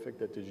Pacific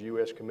that there's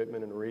U.S.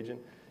 commitment in the region.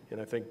 And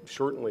I think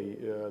certainly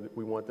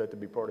we want that to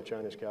be part of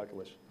China's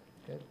calculus.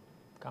 Good.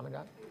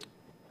 Commandant?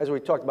 As we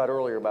talked about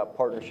earlier about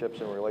partnerships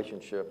and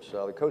relationships,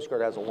 the Coast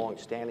Guard has a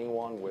long-standing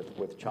one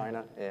with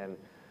China, and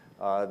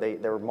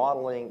they're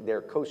modeling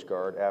their Coast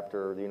Guard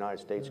after the United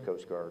States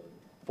Coast Guard.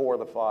 4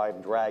 of the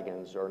 5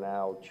 Dragons are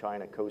now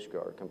China Coast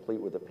Guard, complete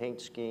with a paint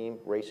scheme,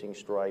 racing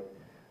stripe,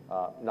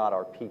 not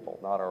our people,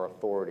 not our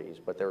authorities,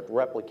 but they're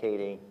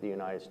replicating the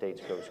United States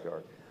Coast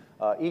Guard.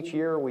 Each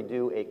year we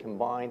do a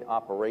combined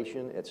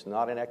operation. It's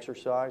not an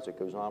exercise. It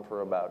goes on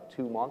for about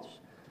 2 months.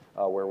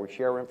 Where we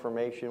share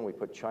information, we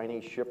put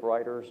Chinese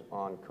shipwriters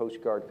on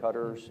Coast Guard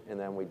cutters, and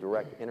then we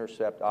direct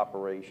intercept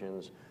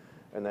operations.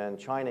 And then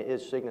China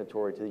is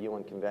signatory to the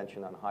UN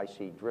Convention on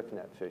High-Sea Drift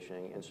Net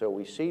Fishing, and so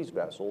we seize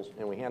vessels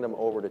and we hand them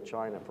over to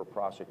China for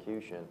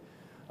prosecution.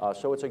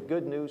 So it's a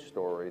good news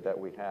story that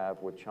we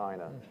have with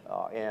China.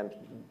 And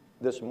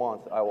this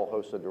month, I will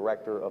host the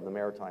director of the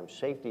Maritime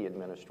Safety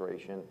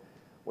Administration,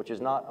 which is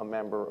not a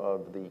member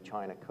of the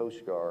China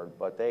Coast Guard,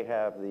 but they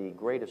have the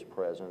greatest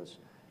presence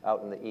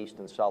out in the East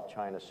and South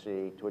China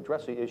Sea to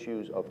address the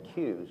issues of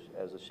queues,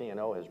 as the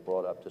CNO has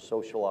brought up, to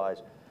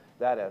socialize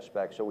that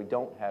aspect so we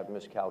don't have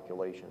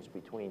miscalculations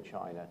between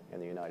China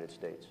and the United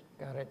States.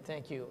 Got it.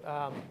 Thank you.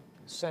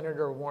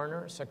 Senator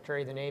Warner,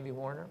 Secretary of the Navy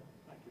Warner.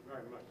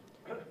 very much.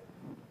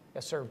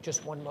 Yes, sir.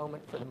 Just one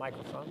moment for the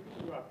microphone.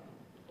 You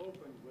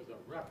opened with a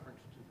reference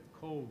to the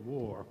Cold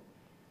War,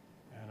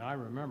 and I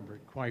remember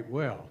it quite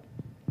well.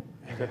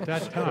 And at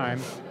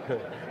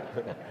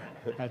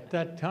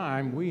that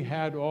time, we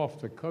had off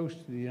the coast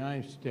of the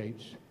United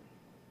States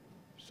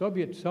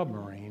Soviet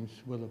submarines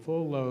with a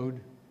full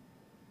load,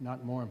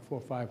 not more than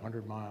 400 or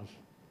 500 miles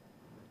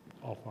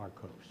off our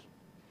coast,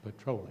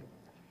 patrolling.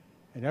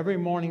 And every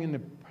morning in the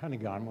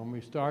Pentagon, when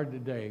we started the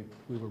day,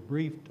 we were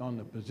briefed on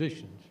the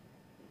positions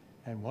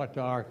and what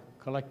our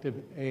collective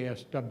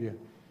ASW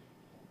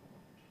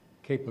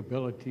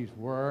capabilities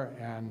were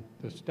and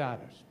the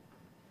status.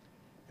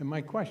 And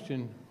my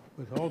question,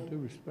 with all due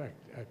respect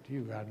to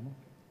you, Admiral,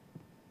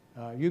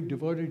 you've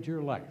devoted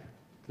your life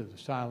to the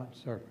silent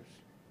service.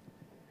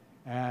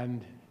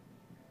 And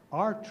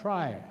our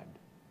triad,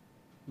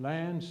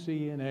 land,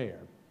 sea, and air,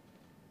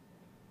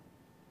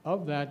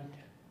 of that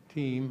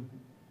team,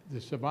 the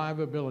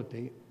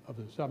survivability of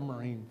the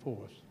submarine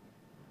force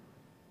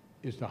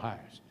is the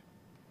highest.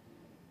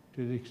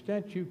 To the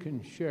extent you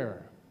can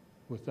share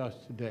with us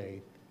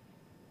today,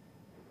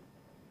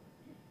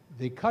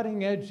 the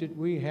cutting edge that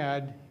we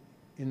had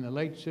in the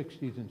late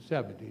 60s and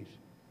 70s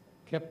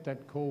kept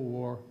that Cold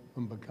War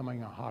from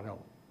becoming a hot O.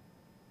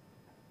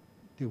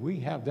 Do we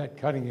have that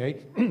cutting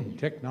edge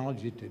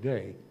technology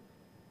today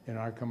in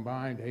our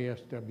combined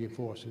ASW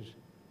forces,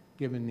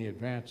 given the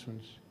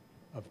advancements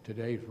of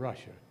today's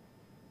Russia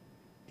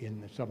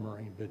in the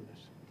submarine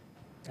business?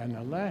 And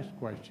the last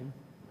question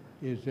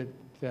is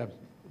that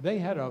they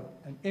had an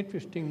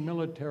interesting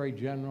military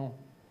general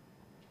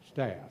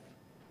staff,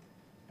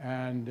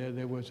 and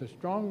there was a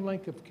strong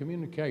link of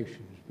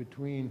communications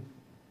between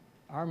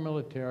our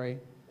military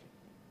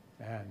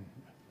and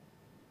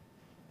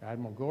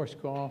Admiral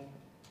Gorskov,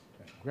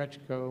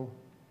 Gretschko,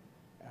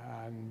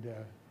 and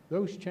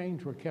those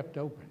chains were kept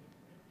open.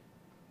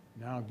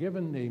 Now,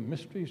 given the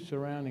mysteries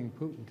surrounding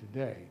Putin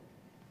today,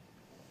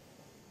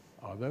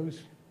 are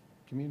those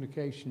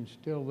communications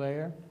still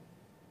there?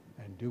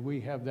 And do we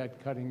have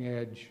that cutting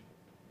edge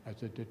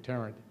as a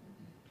deterrent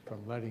from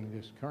letting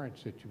this current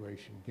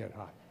situation get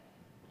hot?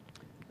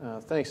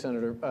 Thanks,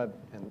 Senator,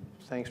 and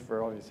thanks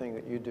for everything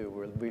that you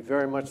do. We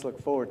very much look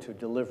forward to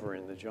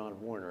delivering the John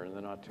Warner in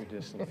the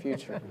not-too-distant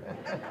future.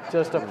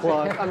 Just a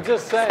plug. I'm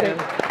just saying.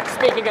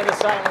 Speaking of the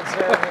silent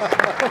service.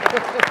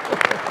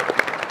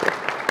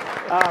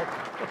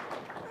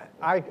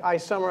 I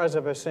summarize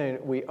it by saying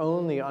we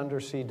own the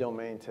undersea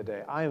domain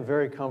today. I am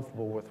very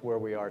comfortable with where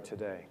we are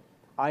today.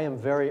 I am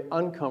very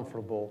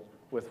uncomfortable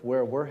with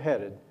where we're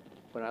headed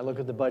when I look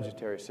at the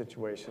budgetary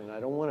situation.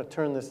 I don't want to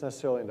turn this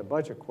necessarily into a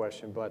budget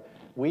question, but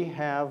we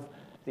have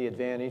the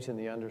advantage in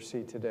the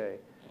undersea today.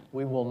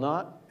 We will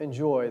not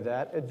enjoy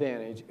that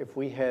advantage if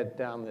we head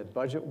down the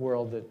budget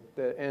world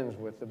that ends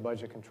with the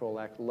Budget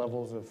Control Act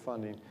levels of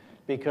funding,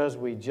 because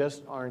we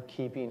just aren't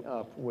keeping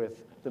up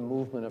with the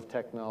movement of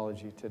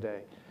technology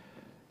today.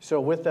 So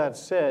with that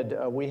said,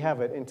 we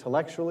have it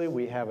intellectually,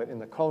 we have it in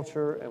the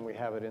culture, and we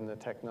have it in the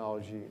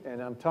technology.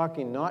 And I'm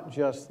talking not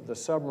just the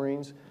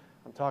submarines,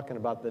 I'm talking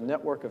about the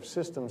network of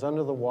systems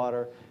under the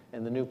water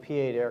and the new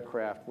P-8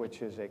 aircraft,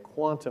 which is a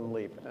quantum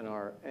leap in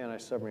our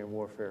anti-submarine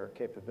warfare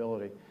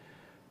capability.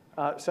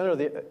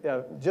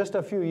 Senator, just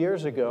a few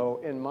years ago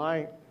in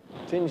my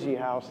dingy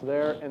house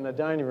there in the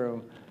dining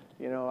room,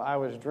 you know, I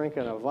was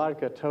drinking a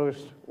vodka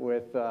toast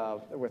with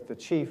the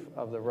chief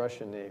of the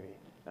Russian Navy,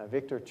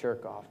 Viktor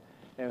Cherkov.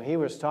 And he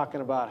was talking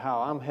about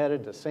how I'm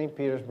headed to St.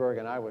 Petersburg,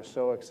 and I was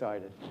so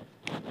excited.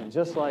 And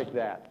just like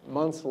that,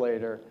 months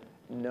later,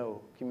 no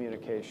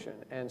communication.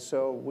 And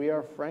so we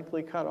are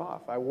frankly cut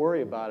off. I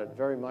worry about it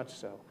very much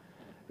so,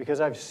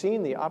 because I've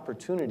seen the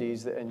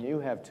opportunities, and you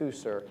have too,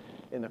 sir,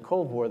 in the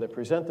Cold War that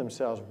present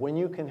themselves when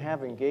you can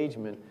have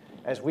engagement,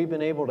 as we've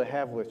been able to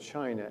have with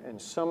China,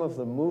 and some of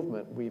the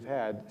movement we've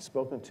had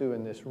spoken to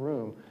in this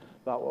room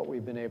about what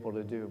we've been able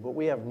to do. But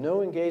we have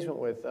no engagement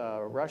with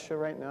Russia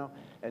right now,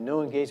 and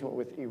no engagement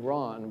with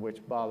Iran,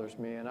 which bothers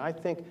me. And I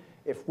think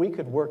if we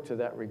could work to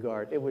that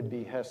regard, it would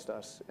behest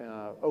us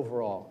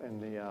overall in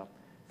the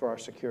for our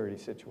security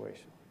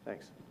situation.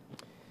 Thanks.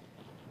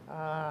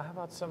 How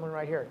about someone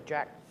right here?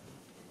 Jack.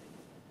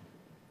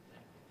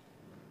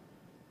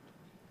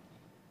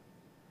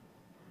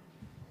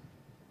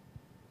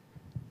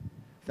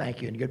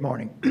 Thank you, and good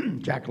morning.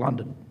 Jack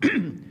London.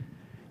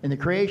 In the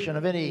creation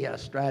of any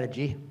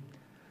strategy,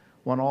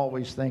 one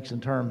always thinks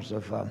in terms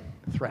of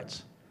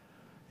threats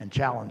and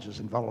challenges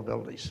and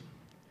vulnerabilities.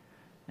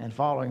 And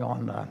following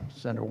on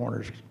Senator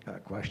Warner's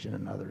question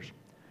and others,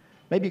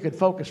 maybe you could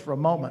focus for a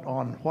moment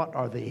on what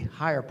are the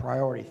higher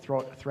priority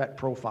threat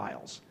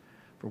profiles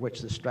for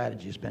which this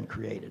strategy has been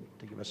created,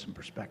 to give us some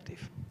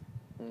perspective.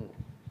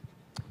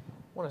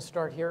 Want to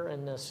start here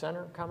in the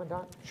center,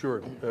 Commandant?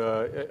 Sure.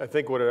 I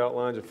think what it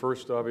outlines at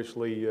first,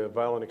 obviously,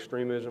 violent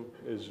extremism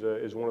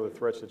is one of the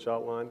threats that's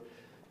outlined.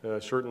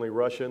 Certainly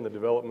Russia and the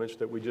developments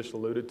that we just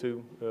alluded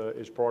to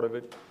is part of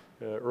it.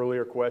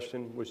 Earlier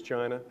question was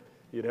China.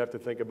 You'd have to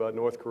think about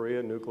North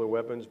Korea, nuclear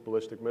weapons,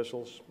 ballistic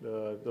missiles.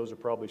 Those are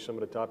probably some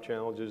of the top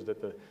challenges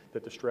that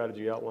the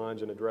strategy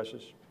outlines and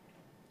addresses.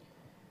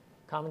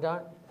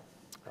 Commandant?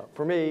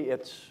 For me,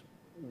 it's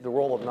the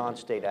role of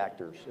non-state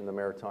actors in the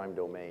maritime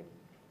domain.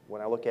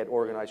 When I look at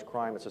organized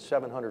crime, it's a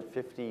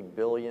 $750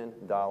 billion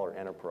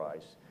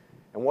enterprise.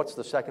 And what's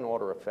the second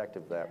order effect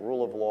of that?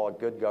 Rule of law,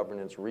 good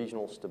governance,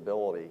 regional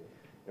stability.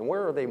 And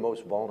where are they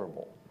most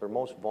vulnerable? They're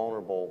most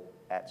vulnerable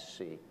at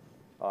sea.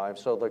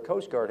 So the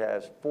Coast Guard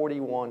has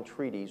 41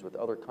 treaties with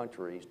other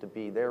countries to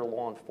be their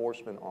law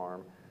enforcement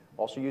arm,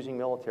 also using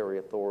military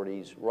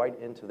authorities right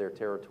into their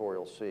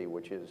territorial sea,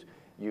 which is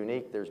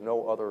unique. There's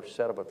no other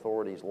set of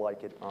authorities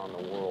like it on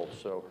the world.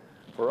 So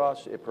for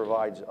us, it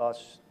provides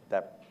us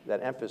that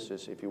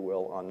emphasis, if you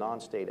will, on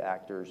non-state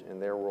actors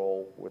and their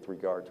role with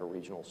regard to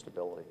regional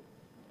stability.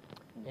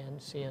 And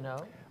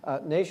CNO?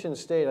 Nation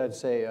state, I'd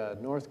say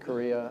North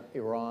Korea,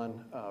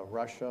 Iran,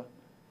 Russia,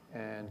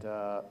 and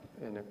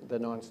the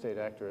non-state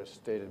actor, as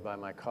stated by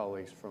my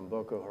colleagues, from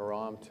Boko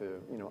Haram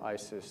to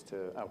ISIS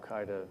to Al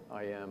Qaeda,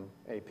 IM,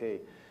 AP.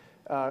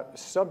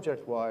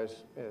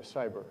 Subject-wise,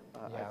 cyber.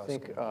 I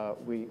think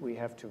we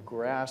have to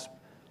grasp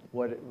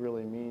what it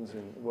really means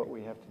and what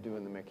we have to do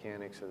in the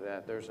mechanics of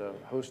that. There's a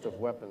host of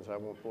weapons I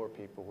won't bore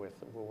people with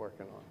that we're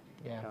working on.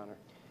 Counter.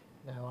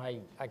 No, I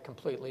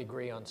completely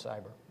agree on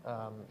cyber.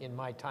 In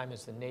my time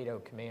as the NATO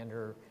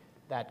commander,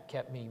 that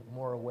kept me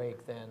more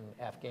awake than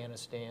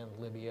Afghanistan,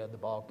 Libya, the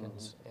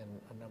Balkans,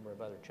 and a number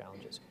of other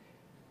challenges.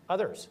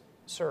 Others?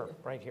 Sir,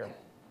 right here.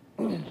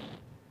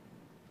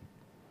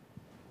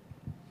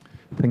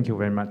 Thank you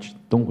very much.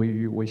 Dunford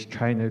Yu with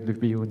China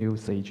Review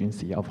News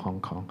Agency of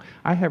Hong Kong.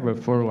 I have a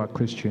follow-up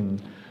question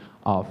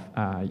of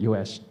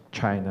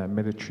U.S.-China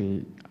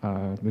military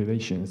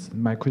relations.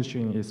 My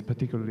question is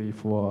particularly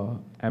for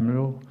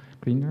Admiral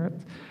Greenert.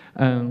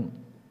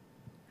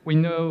 We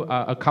know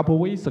a couple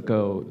weeks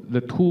ago,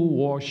 the two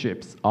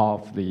warships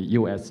of the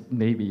U.S.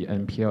 Navy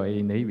and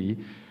PLA Navy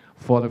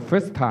for the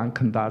first time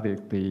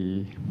conducted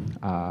the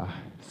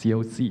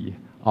COC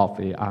of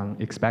the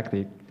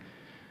unexpected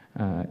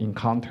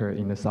encounter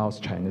in the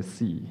South China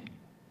Sea.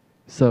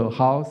 So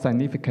how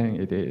significant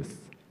it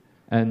is,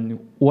 and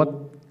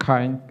what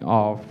kind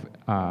of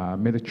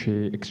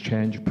military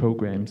exchange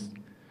programs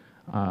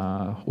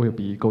will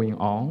be going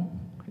on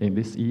in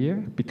this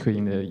year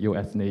between the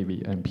U.S.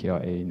 Navy and PLA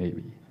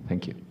Navy?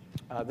 Thank you.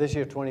 This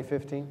year,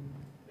 2015?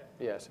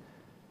 Yes.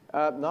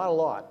 Not a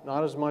lot,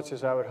 not as much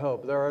as I would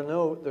hope.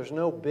 There's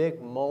no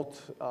big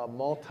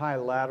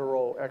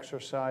multilateral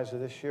exercise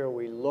this year.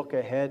 We look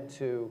ahead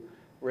to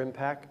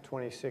RIMPAC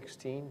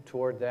 2016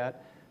 toward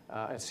that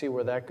and see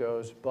where that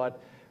goes.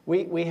 But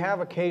we have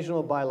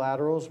occasional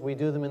bilaterals. We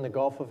do them in the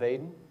Gulf of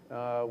Aden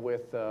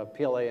with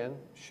PLAN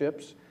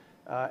ships.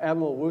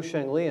 Admiral Wu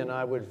Sheng Li and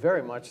I would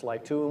very much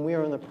like to, and we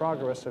are in the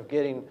progress of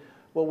getting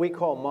what we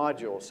call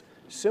modules,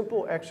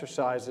 simple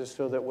exercises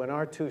so that when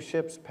our two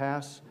ships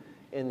pass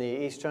in the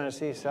East China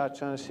Sea, South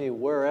China Sea,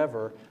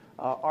 wherever,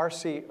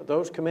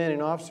 those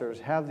commanding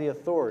officers have the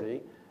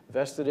authority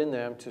vested in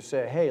them to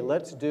say, hey,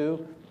 let's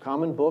do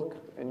common book,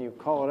 and you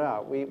call it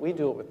out. We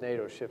do it with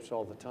NATO ships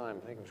all the time.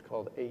 I think it was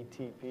called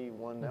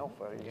ATP-1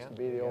 Alpha. It used to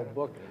be the old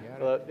book.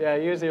 But, yeah,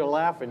 usually you're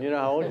laughing. You know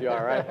how old you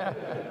are, right?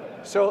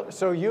 So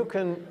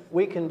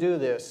we can do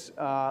this.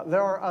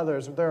 There are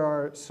others. There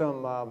are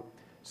some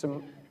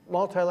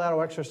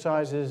multilateral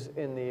exercises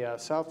in the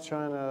South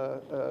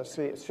China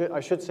Sea, I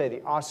should say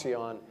the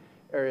ASEAN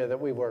area that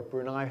we work.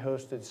 Brunei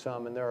hosted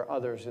some, and there are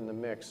others in the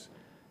mix.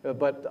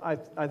 But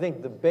I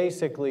think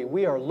basically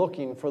we are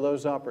looking for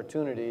those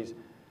opportunities,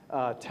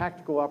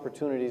 tactical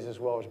opportunities as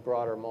well as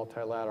broader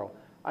multilateral.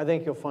 I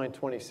think you'll find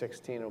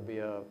 2016 will be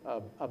a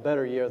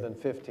better year than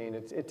 15.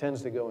 It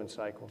tends to go in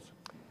cycles.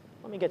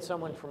 Let me get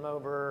someone from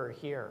over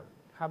here.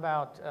 How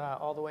about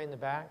all the way in the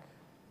back?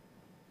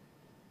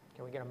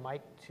 Can we get a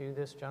mic to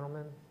this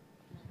gentleman?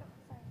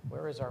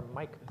 Where is our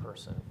mic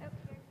person?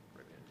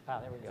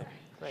 There we go.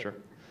 Great. Sure.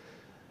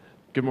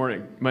 Good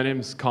morning. My name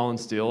is Colin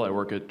Steele. I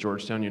work at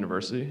Georgetown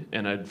University,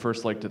 and I'd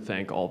first like to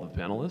thank all the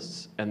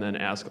panelists and then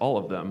ask all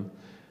of them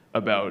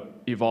about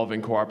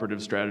evolving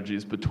cooperative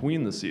strategies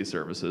between the sea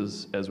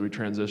services as we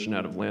transition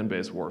out of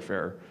land-based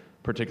warfare,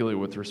 particularly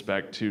with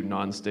respect to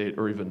non-state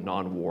or even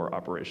non-war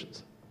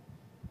operations.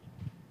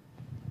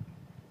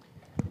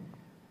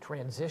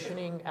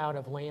 Transitioning out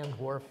of land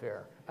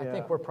warfare. I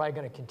think we're probably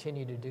going to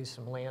continue to do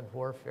some land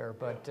warfare,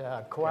 but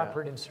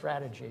cooperative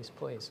strategies,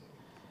 please,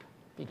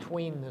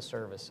 between the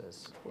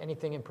services.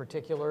 Anything in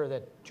particular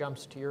that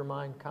jumps to your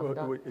mind,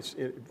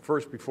 Commandant?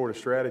 First, before the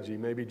strategy,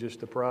 maybe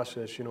just the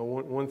process. You know,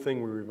 one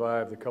thing we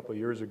revived a couple of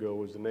years ago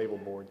was the Naval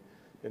Board,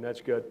 and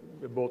that's got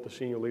both the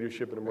senior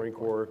leadership in the Marine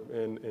Corps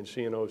and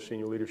CNO's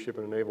senior leadership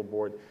in the Naval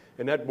Board.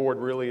 And that board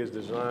really is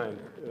designed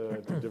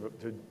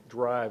to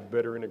drive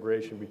better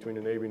integration between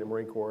the Navy and the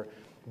Marine Corps,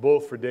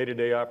 both for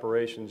day-to-day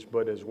operations,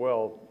 but as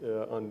well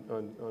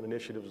on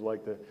initiatives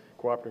like the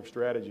Cooperative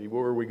Strategy.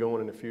 Where are we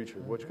going in the future?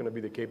 What's going to be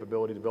the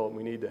capability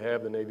development we need to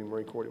have the Navy and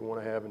Marine Corps that we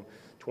want to have in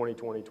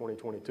 2020,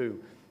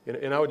 2022?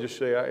 And I would just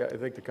say, I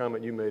think the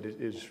comment you made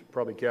is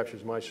probably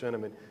captures my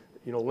sentiment.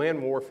 You know,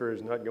 land warfare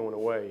is not going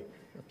away,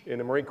 and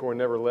the Marine Corps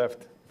never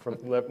left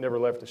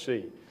the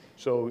sea.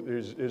 So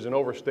there's an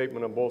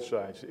overstatement on both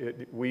sides.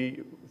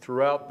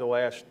 Throughout the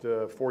last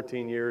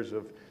 14 years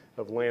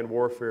of land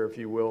warfare, if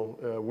you will,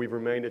 we've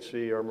remained at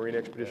sea. Our Marine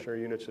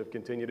Expeditionary Units have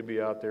continued to be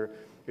out there.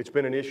 It's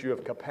been an issue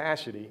of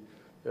capacity,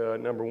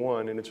 number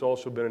one, and it's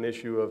also been an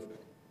issue of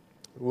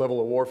level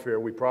of warfare.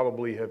 We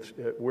probably have,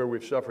 where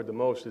we've suffered the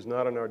most is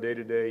not on our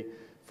day-to-day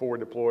forward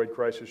deployed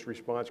crisis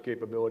response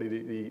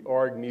capability. The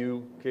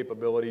ARG-MU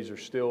capabilities are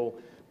still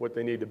what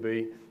they need to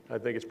be. I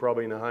think it's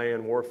probably in the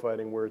high-end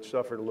warfighting where it's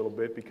suffered a little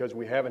bit because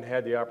we haven't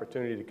had the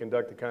opportunity to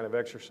conduct the kind of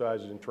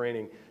exercises and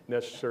training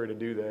necessary to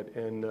do that.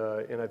 And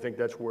I think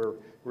that's where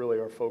really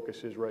our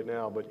focus is right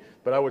now.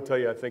 But I would tell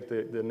you, I think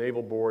the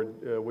Naval Board,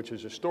 which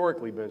has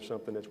historically been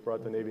something that's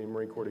brought the Navy and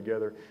Marine Corps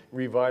together,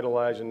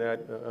 revitalizing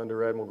that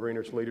under Admiral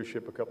Greenert's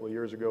leadership a couple of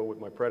years ago with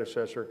my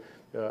predecessor,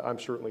 I'm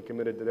certainly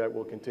committed to that.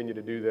 We'll continue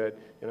to do that.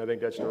 And I think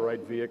that's the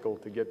right vehicle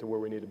to get to where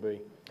we need to be.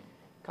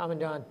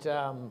 Commandant,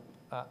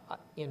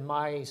 in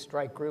my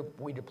strike group,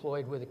 we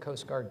deployed with a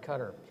Coast Guard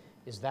cutter.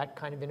 Is that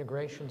kind of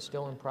integration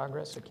still in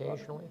progress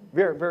occasionally?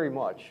 Very, very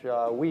much.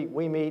 We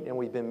meet, and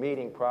we've been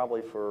meeting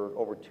probably for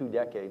over 2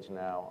 decades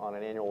now on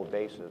an annual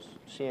basis.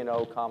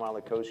 CNO, Commandant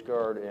of the Coast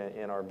Guard,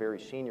 and our very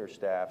senior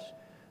staffs,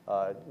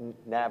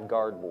 Nav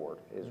Guard Board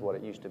is what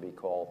it used to be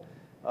called.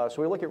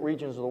 So we look at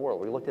regions of the world.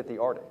 We looked at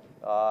the Arctic,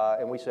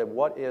 and we said,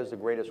 what is the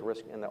greatest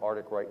risk in the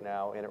Arctic right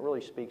now? And it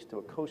really speaks to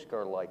a Coast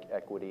Guard-like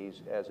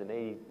equities as a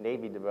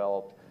Navy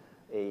developed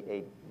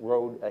a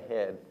road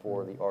ahead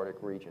for the Arctic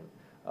region.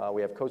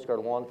 We have Coast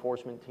Guard law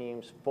enforcement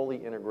teams fully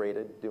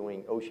integrated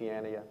doing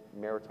Oceania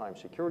maritime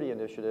security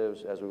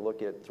initiatives as we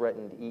look at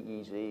threatened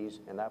EEZs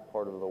in that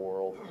part of the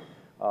world.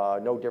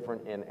 No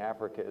different in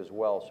Africa as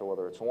well. So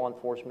whether it's law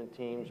enforcement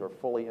teams or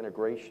fully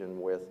integration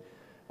with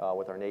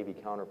our Navy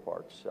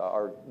counterparts.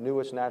 Our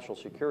newest national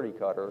security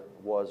cutter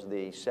was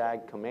the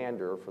SAG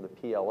commander for the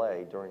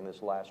PLA during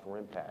this last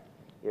RIMPAC.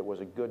 It was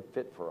a good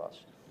fit for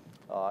us.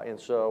 And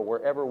so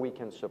wherever we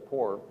can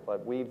support,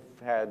 but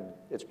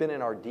it's been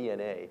in our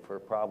DNA for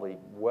probably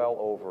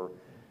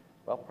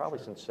probably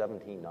since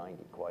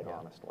 1790, quite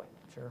honestly.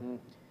 Sure.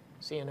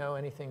 CNO,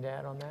 anything to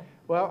add on that?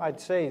 Well, I'd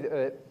say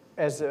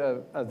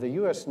the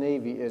U.S.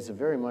 Navy is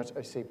very much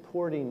a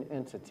supporting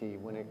entity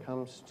when it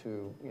comes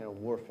to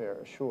warfare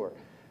ashore.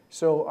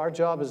 So our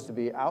job is to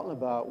be out and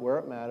about where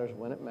it matters,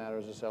 when it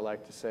matters, as I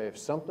like to say. If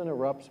something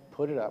erupts,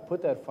 put it out,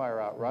 put that fire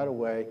out right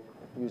away,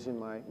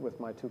 with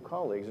my 2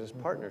 colleagues as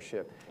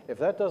partnership. If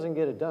that doesn't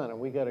get it done and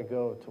we got to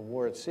go to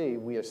war at sea,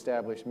 we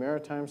establish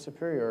maritime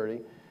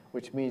superiority,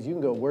 which means you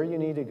can go where you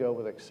need to go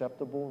with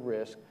acceptable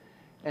risk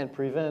and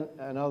prevent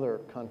another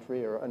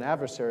country or an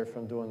adversary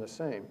from doing the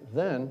same.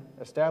 Then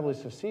establish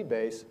a sea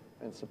base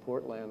and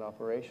support land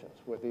operations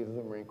with either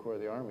the Marine Corps or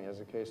the Army, as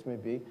the case may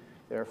be,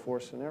 the Air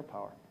Force and air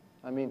power.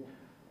 I mean,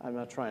 I'm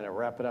not trying to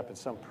wrap it up in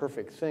some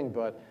perfect thing,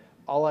 but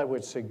all I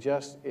would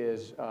suggest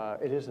is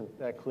it isn't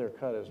that clear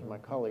cut as my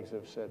colleagues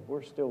have said.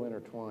 We're still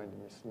intertwined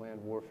in this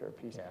land warfare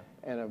piece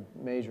and a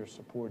major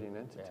supporting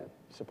entity.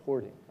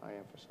 Supporting, I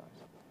emphasize.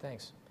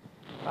 Thanks.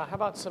 How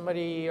about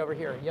somebody over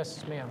here?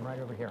 Yes, ma'am, right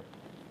over here.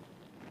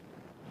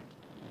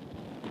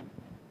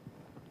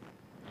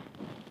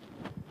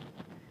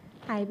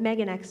 Hi,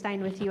 Megan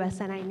Eckstein with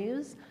USNI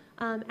News.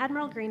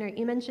 Admiral Greenert,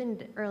 you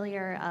mentioned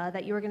earlier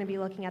that you were going to be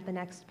looking at the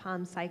next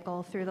POM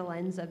cycle through the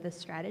lens of this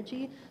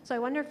strategy. So I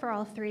wonder for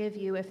all 3 of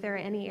you if there are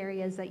any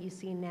areas that you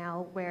see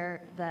now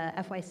where the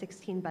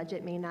FY16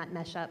 budget may not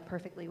mesh up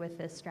perfectly with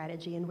this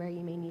strategy and where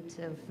you may need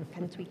to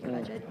kind of tweak your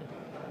budget.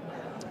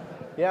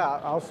 Yeah,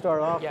 I'll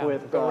start off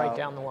with go right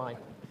down the line.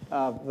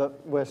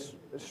 With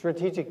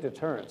strategic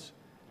deterrence.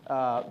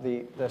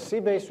 The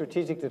sea-based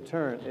strategic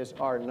deterrent is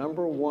our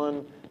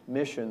 #1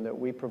 mission that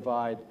we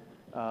provide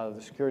the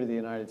security of the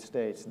United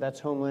States. That's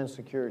Homeland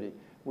Security.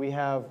 We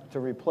have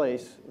to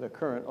replace the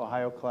current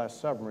Ohio-class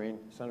submarine.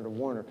 Senator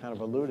Warner kind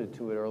of alluded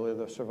to it earlier,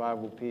 the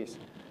survival piece.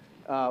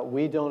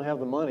 We don't have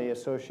the money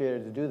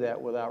associated to do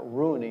that without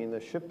ruining the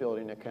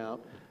shipbuilding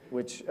account,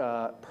 which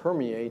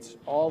permeates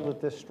all that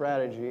this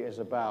strategy is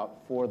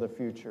about for the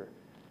future.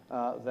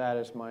 That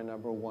is my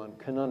 #1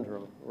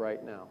 conundrum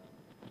right now.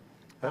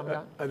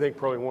 I think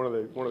probably one of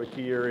the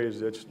key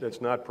areas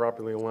that's not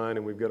properly aligned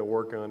and we've got to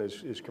work on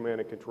is command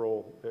and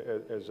control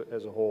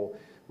as a whole.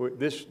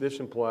 This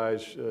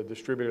implies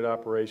distributed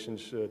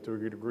operations to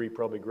a degree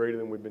probably greater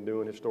than we've been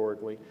doing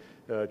historically.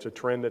 It's a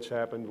trend that's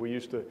happened. We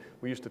used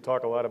to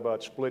talk a lot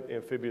about split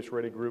amphibious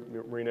ready group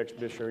Marine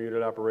Expeditionary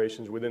Unit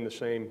operations within the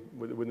same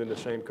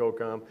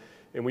COCOM.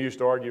 And we used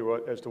to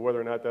argue as to whether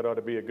or not that ought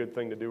to be a good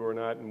thing to do or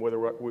not, and whether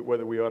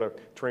we ought to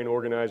train,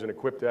 organize, and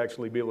equip to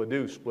actually be able to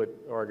do split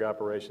ARG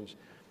operations.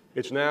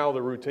 It's now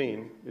the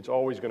routine. It's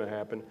always going to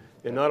happen.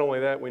 And not only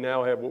that, we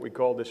now have what we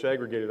call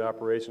disaggregated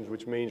operations,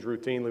 which means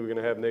routinely we're going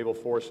to have naval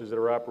forces that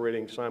are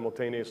operating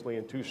simultaneously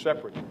in 2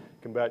 separate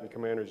combatant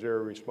commanders' area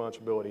of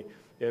responsibility.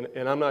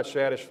 And I'm not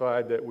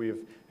satisfied that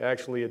we've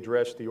actually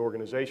addressed the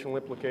organizational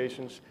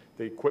implications,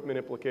 the equipment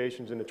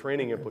implications, and the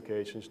training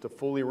implications to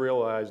fully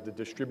realize the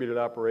distributed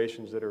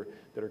operations that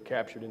are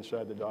captured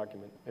inside the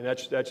document. And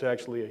that's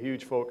actually a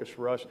huge focus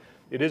for us.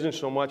 It isn't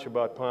so much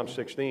about POM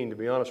 16, to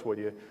be honest with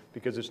you,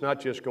 because it's not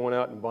just going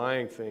out and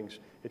buying things.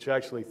 It's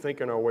actually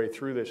thinking our way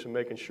through this and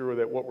making sure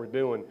that what we're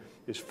doing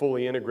is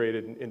fully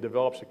integrated and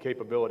develops a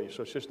capability.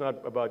 So it's just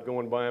not about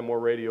going buying more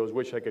radios,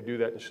 wish I could do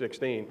that in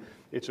 16.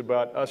 It's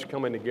about us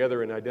coming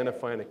together and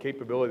identifying the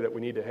capability that we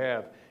need to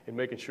have and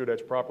making sure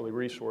that's properly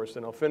resourced.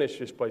 And I'll finish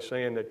just by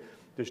saying that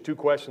there's 2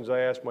 questions I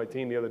asked my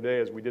team the other day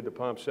as we did the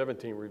POM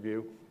 17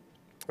 review.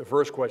 The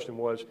first question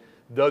was,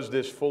 does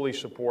this fully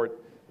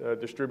support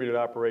distributed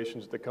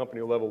operations at the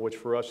company level, which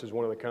for us is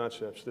one of the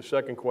concepts? The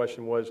second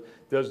question was,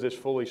 does this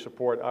fully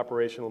support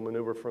operational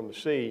maneuver from the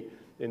sea?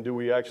 And do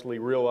we actually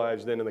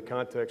realize then in the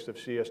context of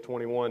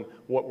CS21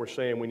 what we're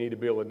saying we need to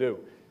be able to do?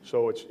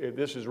 So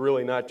this is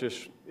really not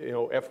just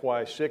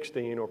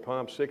FY16 or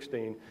POM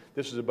 16.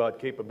 This is about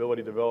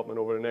capability development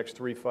over the next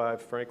 3,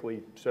 5,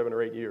 frankly, 7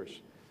 or 8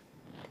 years.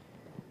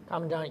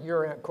 Commandant,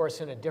 you're, of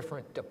course, in a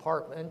different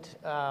department.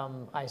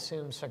 I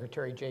assume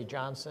Secretary Jay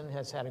Johnson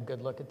has had a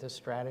good look at this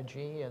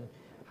strategy. And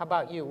how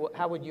about you?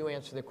 How would you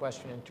answer the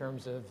question in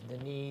terms of the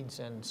needs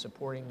and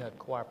supporting the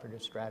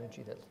cooperative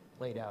strategy that's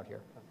laid out here?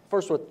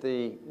 First, with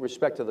the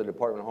respect to the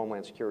Department of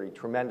Homeland Security,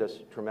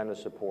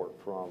 tremendous support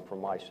from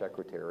my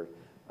secretary,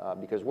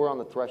 because we're on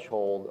the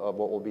threshold of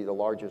what will be the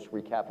largest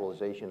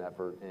recapitalization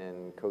effort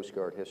in Coast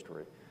Guard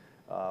history.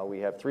 We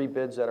have 3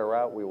 bids that are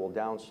out. We will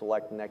down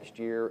select next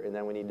year, and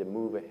then we need to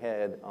move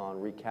ahead on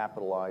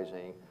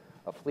recapitalizing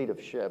a fleet of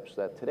ships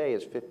that today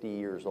is 50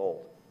 years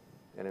old.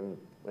 And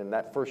when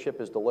that first ship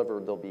is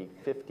delivered, there'll be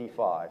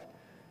 55.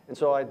 And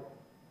so I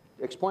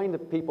explain to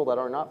people that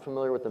are not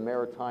familiar with the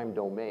maritime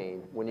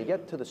domain, when you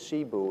get to the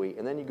sea buoy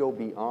and then you go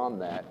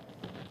beyond that,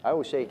 I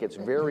always say it gets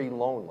very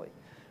lonely.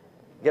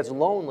 It gets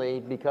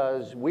lonely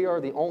because we are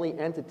the only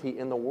entity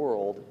in the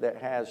world that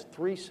has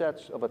 3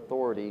 sets of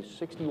authorities,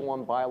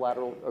 61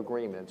 bilateral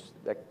agreements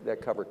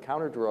that cover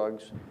counter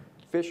drugs,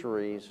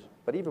 fisheries,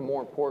 but even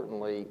more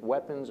importantly,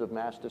 weapons of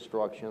mass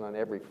destruction on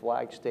every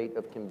flag state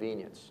of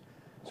convenience.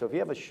 So if you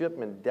have a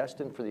shipment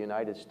destined for the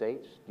United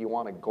States, do you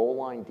want a goal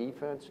line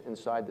defense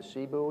inside the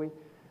sea buoy,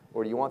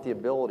 or do you want the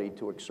ability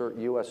to exert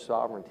U.S.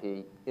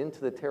 sovereignty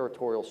into the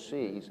territorial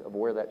seas of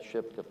where that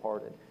ship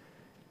departed?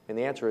 And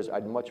the answer is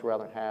I'd much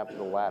rather have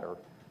the latter.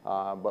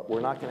 But we're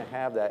not going to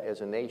have that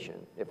as a nation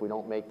if we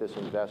don't make this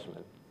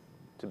investment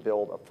to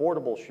build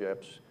affordable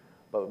ships,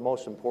 but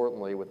most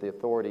importantly, with the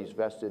authorities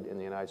vested in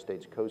the United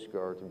States Coast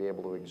Guard to be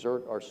able to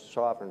exert our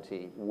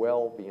sovereignty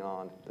well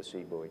beyond the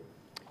sea buoy.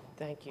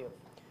 Thank you.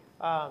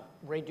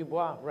 Ray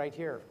Dubois, right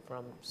here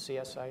from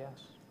CSIS.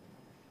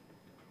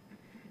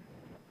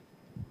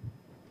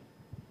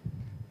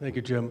 Thank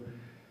you, Jim.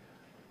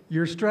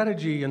 Your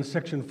strategy in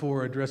Section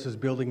 4 addresses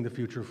building the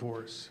future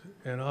force.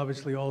 And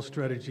obviously all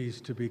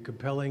strategies to be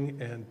compelling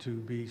and to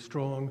be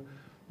strong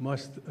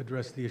must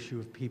address the issue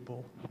of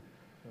people.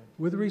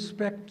 With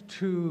respect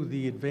to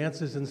the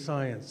advances in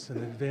science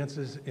and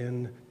advances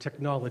in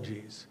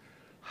technologies,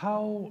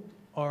 how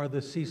are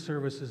the sea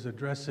services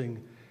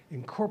addressing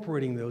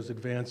incorporating those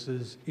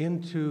advances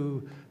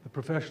into the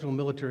professional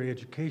military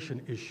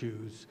education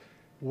issues,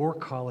 war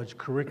college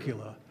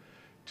curricula,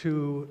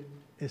 to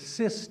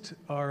assist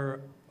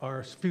our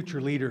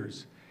future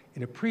leaders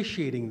in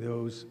appreciating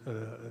those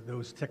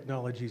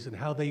technologies and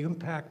how they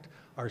impact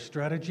our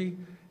strategy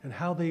and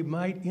how they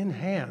might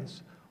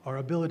enhance our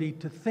ability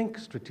to think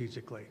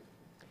strategically?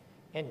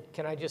 And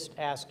can I just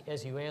ask,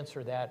 as you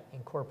answer that,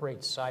 incorporate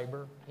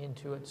cyber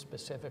into it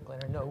specifically?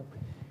 And I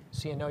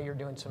know you're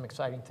doing some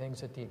exciting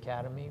things at the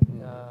Academy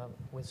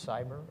with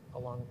cyber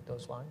along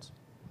those lines.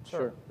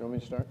 Sure. You want me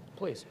to start?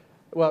 Please.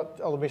 Well,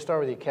 let me start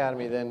with the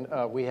Academy then.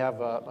 We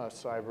have a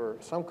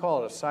cyber, some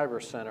call it a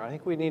cyber center. I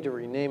think we need to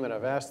rename it.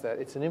 I've asked that.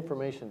 It's an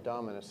information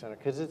dominance center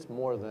because it's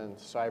more than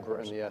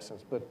cyber in the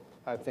essence, but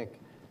I think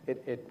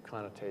it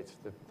connotates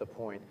the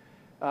point.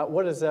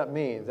 What does that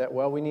mean?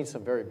 Well, we need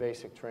some very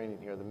basic training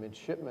here. The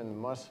midshipmen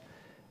must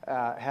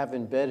have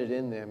embedded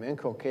in them,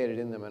 inculcated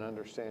in them an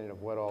understanding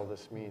of what all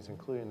this means,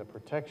 including the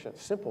protection,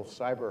 simple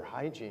cyber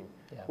hygiene,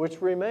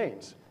 which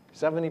remains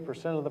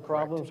 70% of the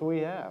problems we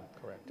have.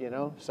 Correct. You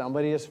know,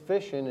 somebody is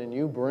fishing and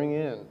you bring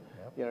in,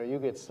 you know, you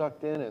get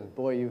sucked in and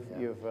boy,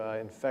 you've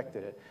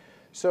infected it.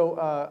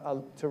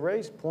 So to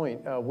Ray's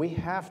point, we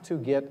have to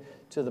get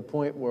to the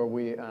point where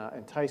we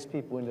entice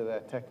people into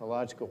that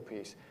technological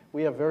piece.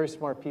 We have very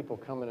smart people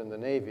coming in the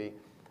Navy,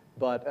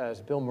 but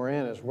as Bill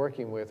Moran is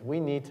working with, we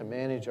need to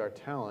manage our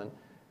talent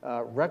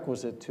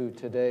requisite to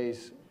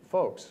today's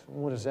folks.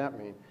 What does that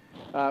mean?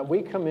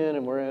 We come in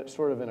and we're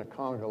sort of in a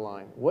conga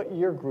line. What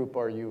year group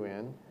are you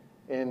in?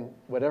 In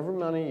whatever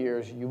many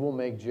years, you will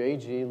make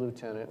JG,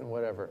 lieutenant, and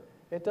whatever.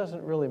 It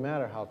doesn't really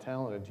matter how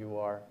talented you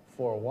are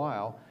for a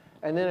while.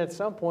 And then at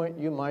some point,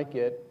 you might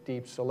get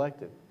deep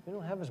selected. We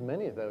don't have as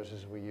many of those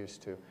as we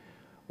used to.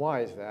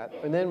 Why is that?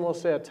 And then we'll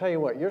say, I'll tell you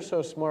what, you're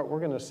so smart, we're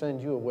going to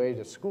send you away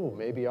to school,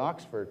 maybe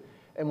Oxford.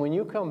 And when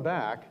you come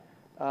back,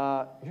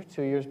 you're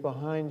 2 years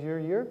behind your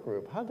year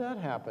group. How'd that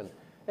happen?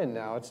 And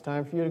now it's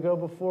time for you to go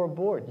before a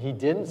board. He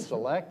didn't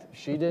select,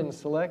 she didn't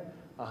select.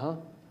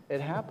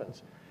 It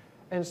happens.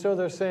 And so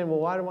they're saying, well,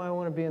 why do I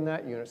want to be in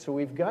that unit? So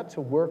we've got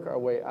to work our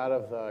way out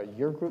of the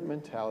year group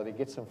mentality,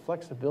 get some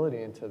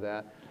flexibility into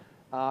that,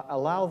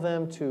 allow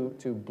them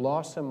to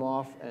blossom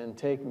off and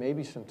take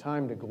maybe some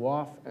time to go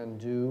off and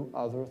do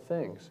other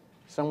things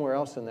somewhere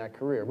else in that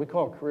career. We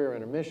call it career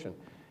intermission.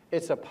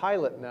 It's a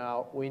pilot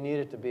now. We need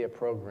it to be a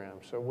program.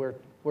 So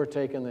we're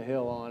taking the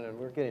hill on, and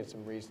we're getting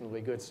some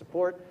reasonably good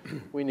support.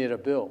 We need a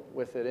bill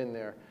with it in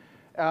there.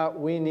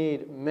 We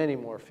need many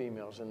more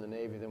females in the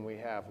Navy than we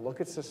have. Look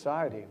at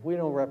society. We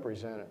don't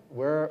represent it.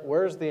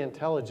 Where's the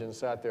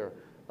intelligence out there?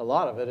 A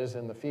lot of it is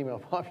in the female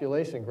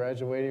population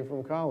graduating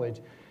from college.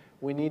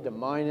 We need to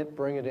mine it,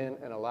 bring it in,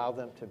 and allow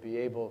them to be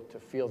able to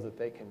feel that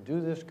they can do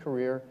this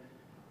career,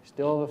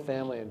 still have a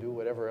family, and do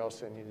whatever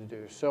else they need to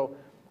do. So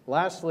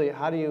lastly,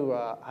 how do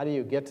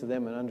you get to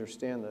them and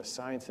understand the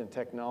science and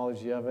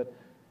technology of it?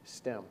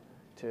 STEM.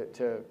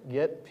 To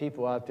get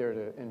people out there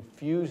to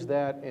infuse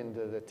that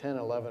into the 10,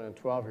 11, and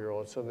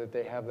 12-year-olds so that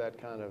they have that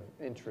kind of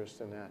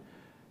interest in that.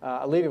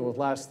 I'll leave you with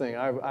last thing.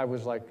 I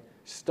was like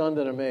stunned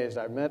and amazed.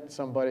 I met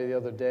somebody the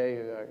other day,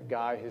 a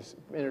guy who's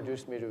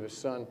introduced me to his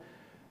son,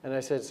 and I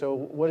said, so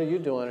what are you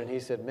doing? And he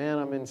said, man,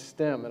 I'm in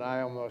STEM, and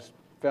I almost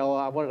fell.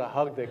 I wanted to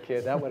hug the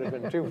kid. That would have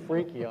been too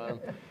freaky on him.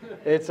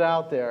 It's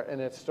out there, and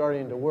it's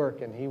starting to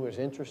work, and he was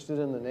interested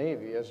in the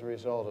Navy as a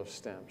result of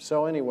STEM.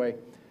 So anyway,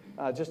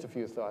 just a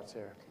few thoughts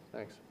there.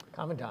 Thanks.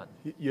 Commandant.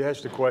 You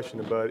asked a question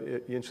about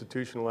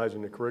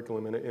institutionalizing the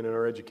curriculum in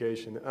our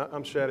education.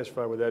 I'm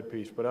satisfied with that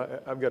piece,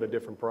 but I've got a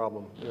different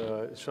problem.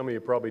 Some of you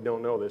probably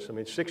don't know this. I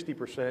mean,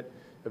 60%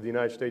 of the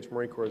United States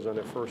Marine Corps is on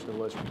their first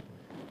enlistment,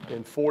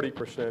 and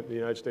 40% of the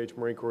United States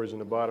Marine Corps is in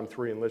the bottom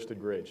 3 enlisted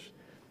grades.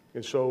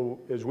 And so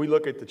as we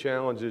look at the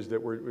challenges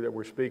that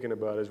we're speaking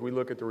about, as we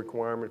look at the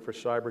requirement for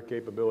cyber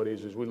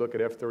capabilities, as we look at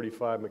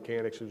F-35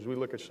 mechanics, as we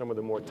look at some of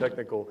the more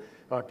technical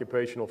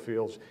occupational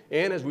fields,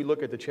 and as we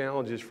look at the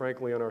challenges,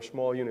 frankly, on our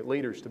small unit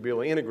leaders to be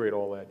able to integrate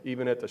all that,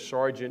 even at the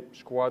sergeant,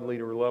 squad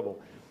leader level.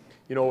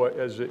 You know,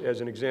 as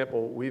an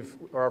example,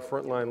 our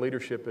frontline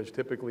leadership has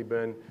typically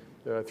been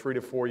 3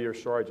 to 4 year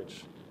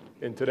sergeants.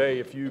 And today,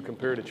 if you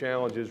compare the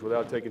challenges,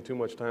 without taking too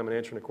much time and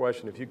answering the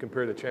question, if you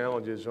compare the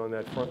challenges on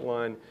that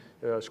frontline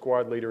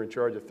squad leader in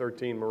charge of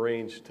 13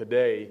 Marines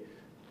today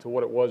to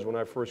what it was when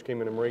I first came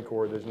in the Marine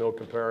Corps, there's no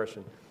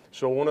comparison.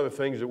 So one of the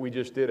things that we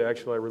just did,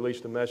 actually, I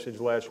released a message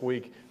last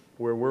week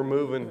where we're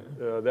moving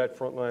that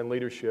frontline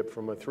leadership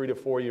from a 3 to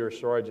 4 year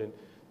sergeant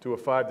to a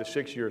 5 to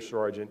 6 year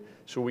sergeant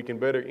so we can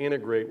better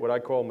integrate what I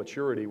call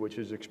maturity, which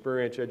is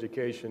experience,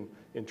 education,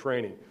 and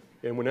training.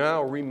 And we're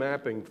now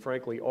remapping,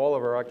 frankly, all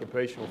of our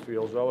occupational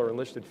fields, all our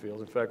enlisted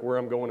fields. In fact, where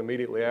I'm going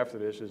immediately after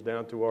this is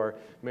down to our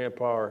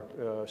manpower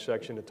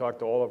section to talk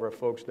to all of our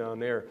folks down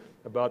there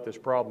about this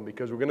problem,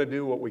 because we're going to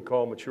do what we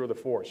call mature the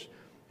force.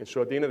 And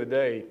so at the end of the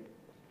day,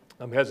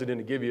 I'm hesitant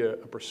to give you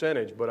a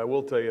percentage, but I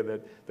will tell you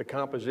that the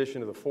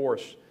composition of the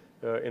force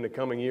in the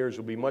coming years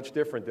will be much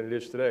different than it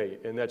is today.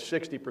 And that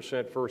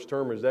 60% first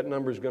termers, that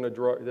number is going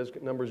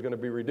to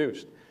be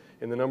reduced.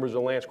 And the numbers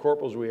of lance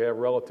corporals we have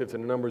relative to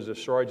the numbers of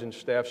sergeants,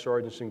 staff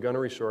sergeants, and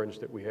gunnery sergeants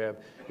that we have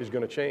is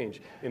going to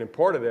change. And in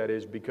part of that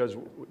is because,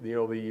 you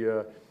know,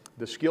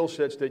 the skill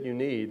sets that you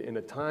need and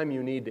the time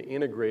you need to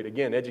integrate,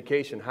 again,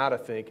 education, how to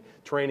think,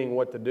 training,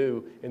 what to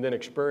do, and then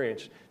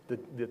experience.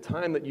 The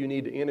time that you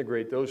need to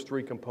integrate those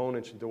 3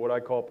 components into what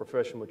I call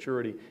professional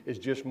maturity is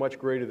just much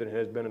greater than it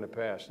has been in the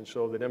past. And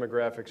so the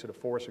demographics of the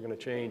force are going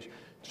to change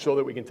so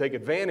that we can take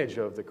advantage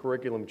of the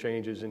curriculum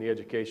changes in the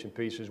education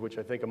pieces, which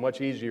I think are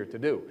much easier to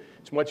do.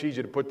 It's much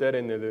easier to put that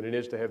in there than it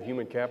is to have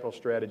human capital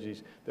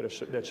strategies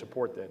that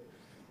support that.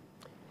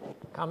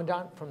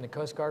 Commandant, from the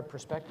Coast Guard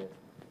perspective?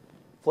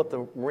 Flip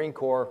the Marine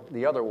Corps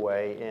the other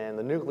way, and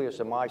the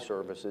nucleus of my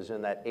service is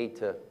in that 8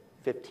 to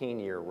 15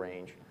 year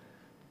range.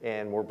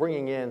 And we're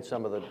bringing in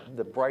some of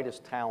the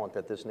brightest talent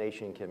that this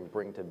nation can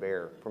bring to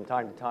bear. From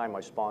time to time,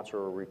 I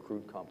sponsor a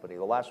recruit company.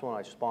 The last one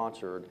I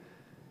sponsored,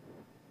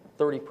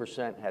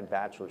 30% had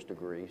bachelor's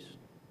degrees,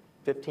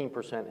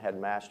 15% had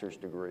master's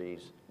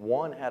degrees,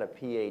 1 had a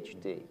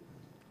PhD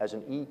as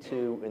an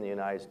E2 in the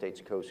United States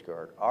Coast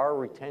Guard. Our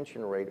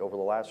retention rate over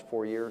the last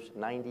 4 years,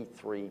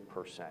 93%.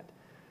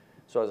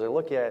 So as I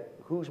look at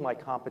who's my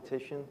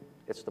competition,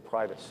 it's the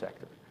private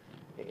sector.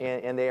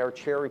 And they are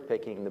cherry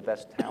picking the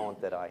best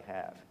talent that I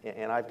have.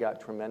 And I've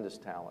got tremendous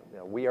talent. You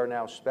know, we are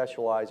now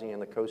specializing in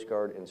the Coast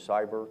Guard in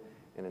cyber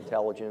and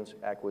intelligence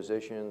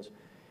acquisitions.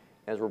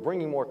 As we're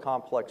bringing more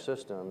complex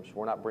systems,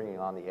 we're not bringing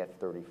on the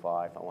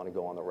F-35. I want to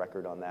go on the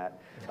record on that.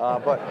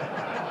 But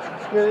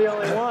you're the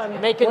only one.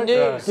 Making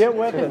news. Get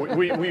with it.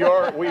 We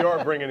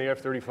are bringing the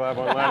F-35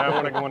 online. I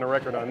want to go on the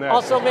record on that.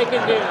 Also making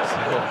news.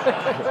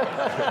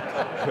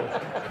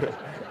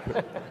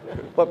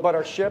 But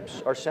our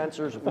ships, our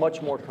sensors,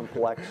 much more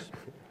complex.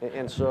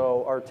 And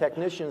so our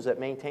technicians that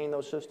maintain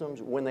those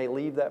systems, when they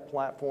leave that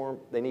platform,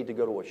 they need to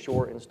go to a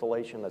shore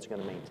installation that's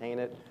going to maintain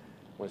it.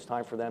 When it's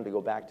time for them to go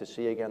back to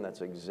sea again,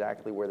 that's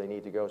exactly where they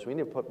need to go. So we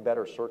need to put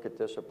better circuit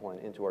discipline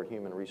into our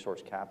human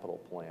resource capital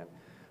plan,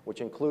 which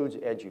includes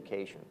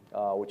education,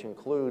 which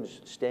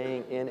includes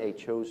staying in a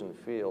chosen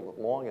field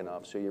long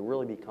enough so you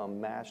really become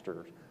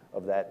masters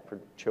of that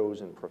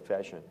chosen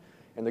profession.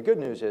 And the good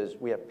news is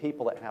we have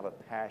people that have a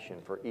passion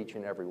for each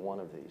and every one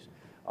of these.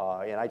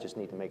 And I just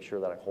need to make sure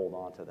that I hold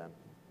on to them.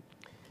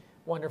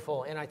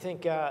 Wonderful, and I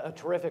think a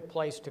terrific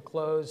place to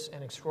close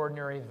an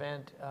extraordinary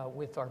event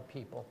with our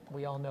people.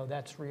 We all know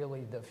that's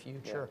really the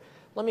future.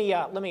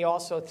 Yeah. Let me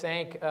also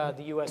thank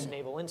the U.S.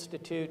 Naval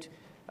Institute,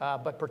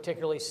 but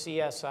particularly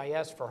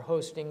CSIS for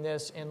hosting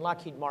this, and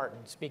Lockheed Martin,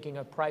 speaking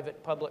of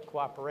private-public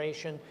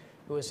cooperation,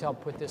 who has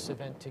helped put this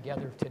event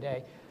together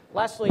today.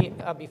 Lastly,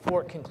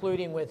 before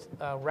concluding with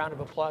a round of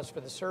applause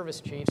for the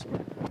service chiefs,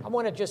 I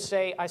want to just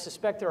say I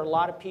suspect there are a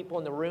lot of people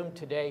in the room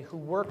today who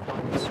worked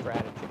on this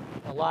strategy.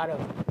 A lot of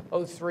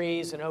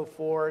 03s and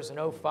 04s and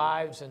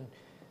 05s and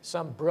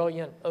some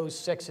brilliant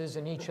 06s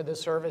in each of the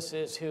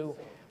services who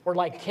were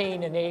like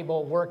Cain and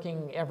Abel,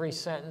 working every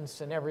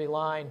sentence and every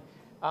line.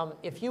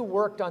 If you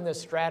worked on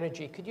this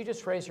strategy, could you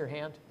just raise your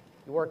hand?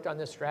 You worked on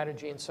this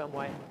strategy in some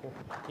way?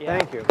 Yeah.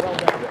 Thank you. Well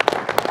done.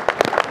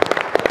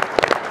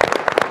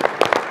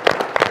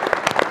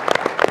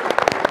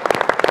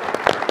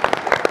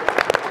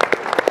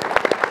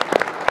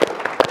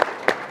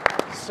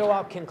 So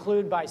I'll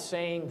conclude by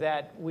saying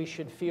that we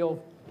should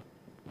feel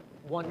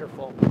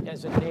wonderful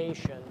as a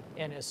nation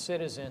and as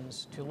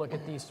citizens to look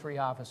at these three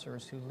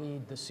officers who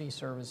lead the sea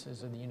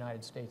services of the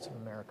United States of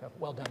America.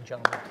 Well done,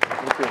 gentlemen.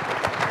 Thank you.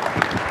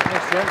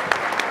 Thanks,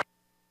 Jim.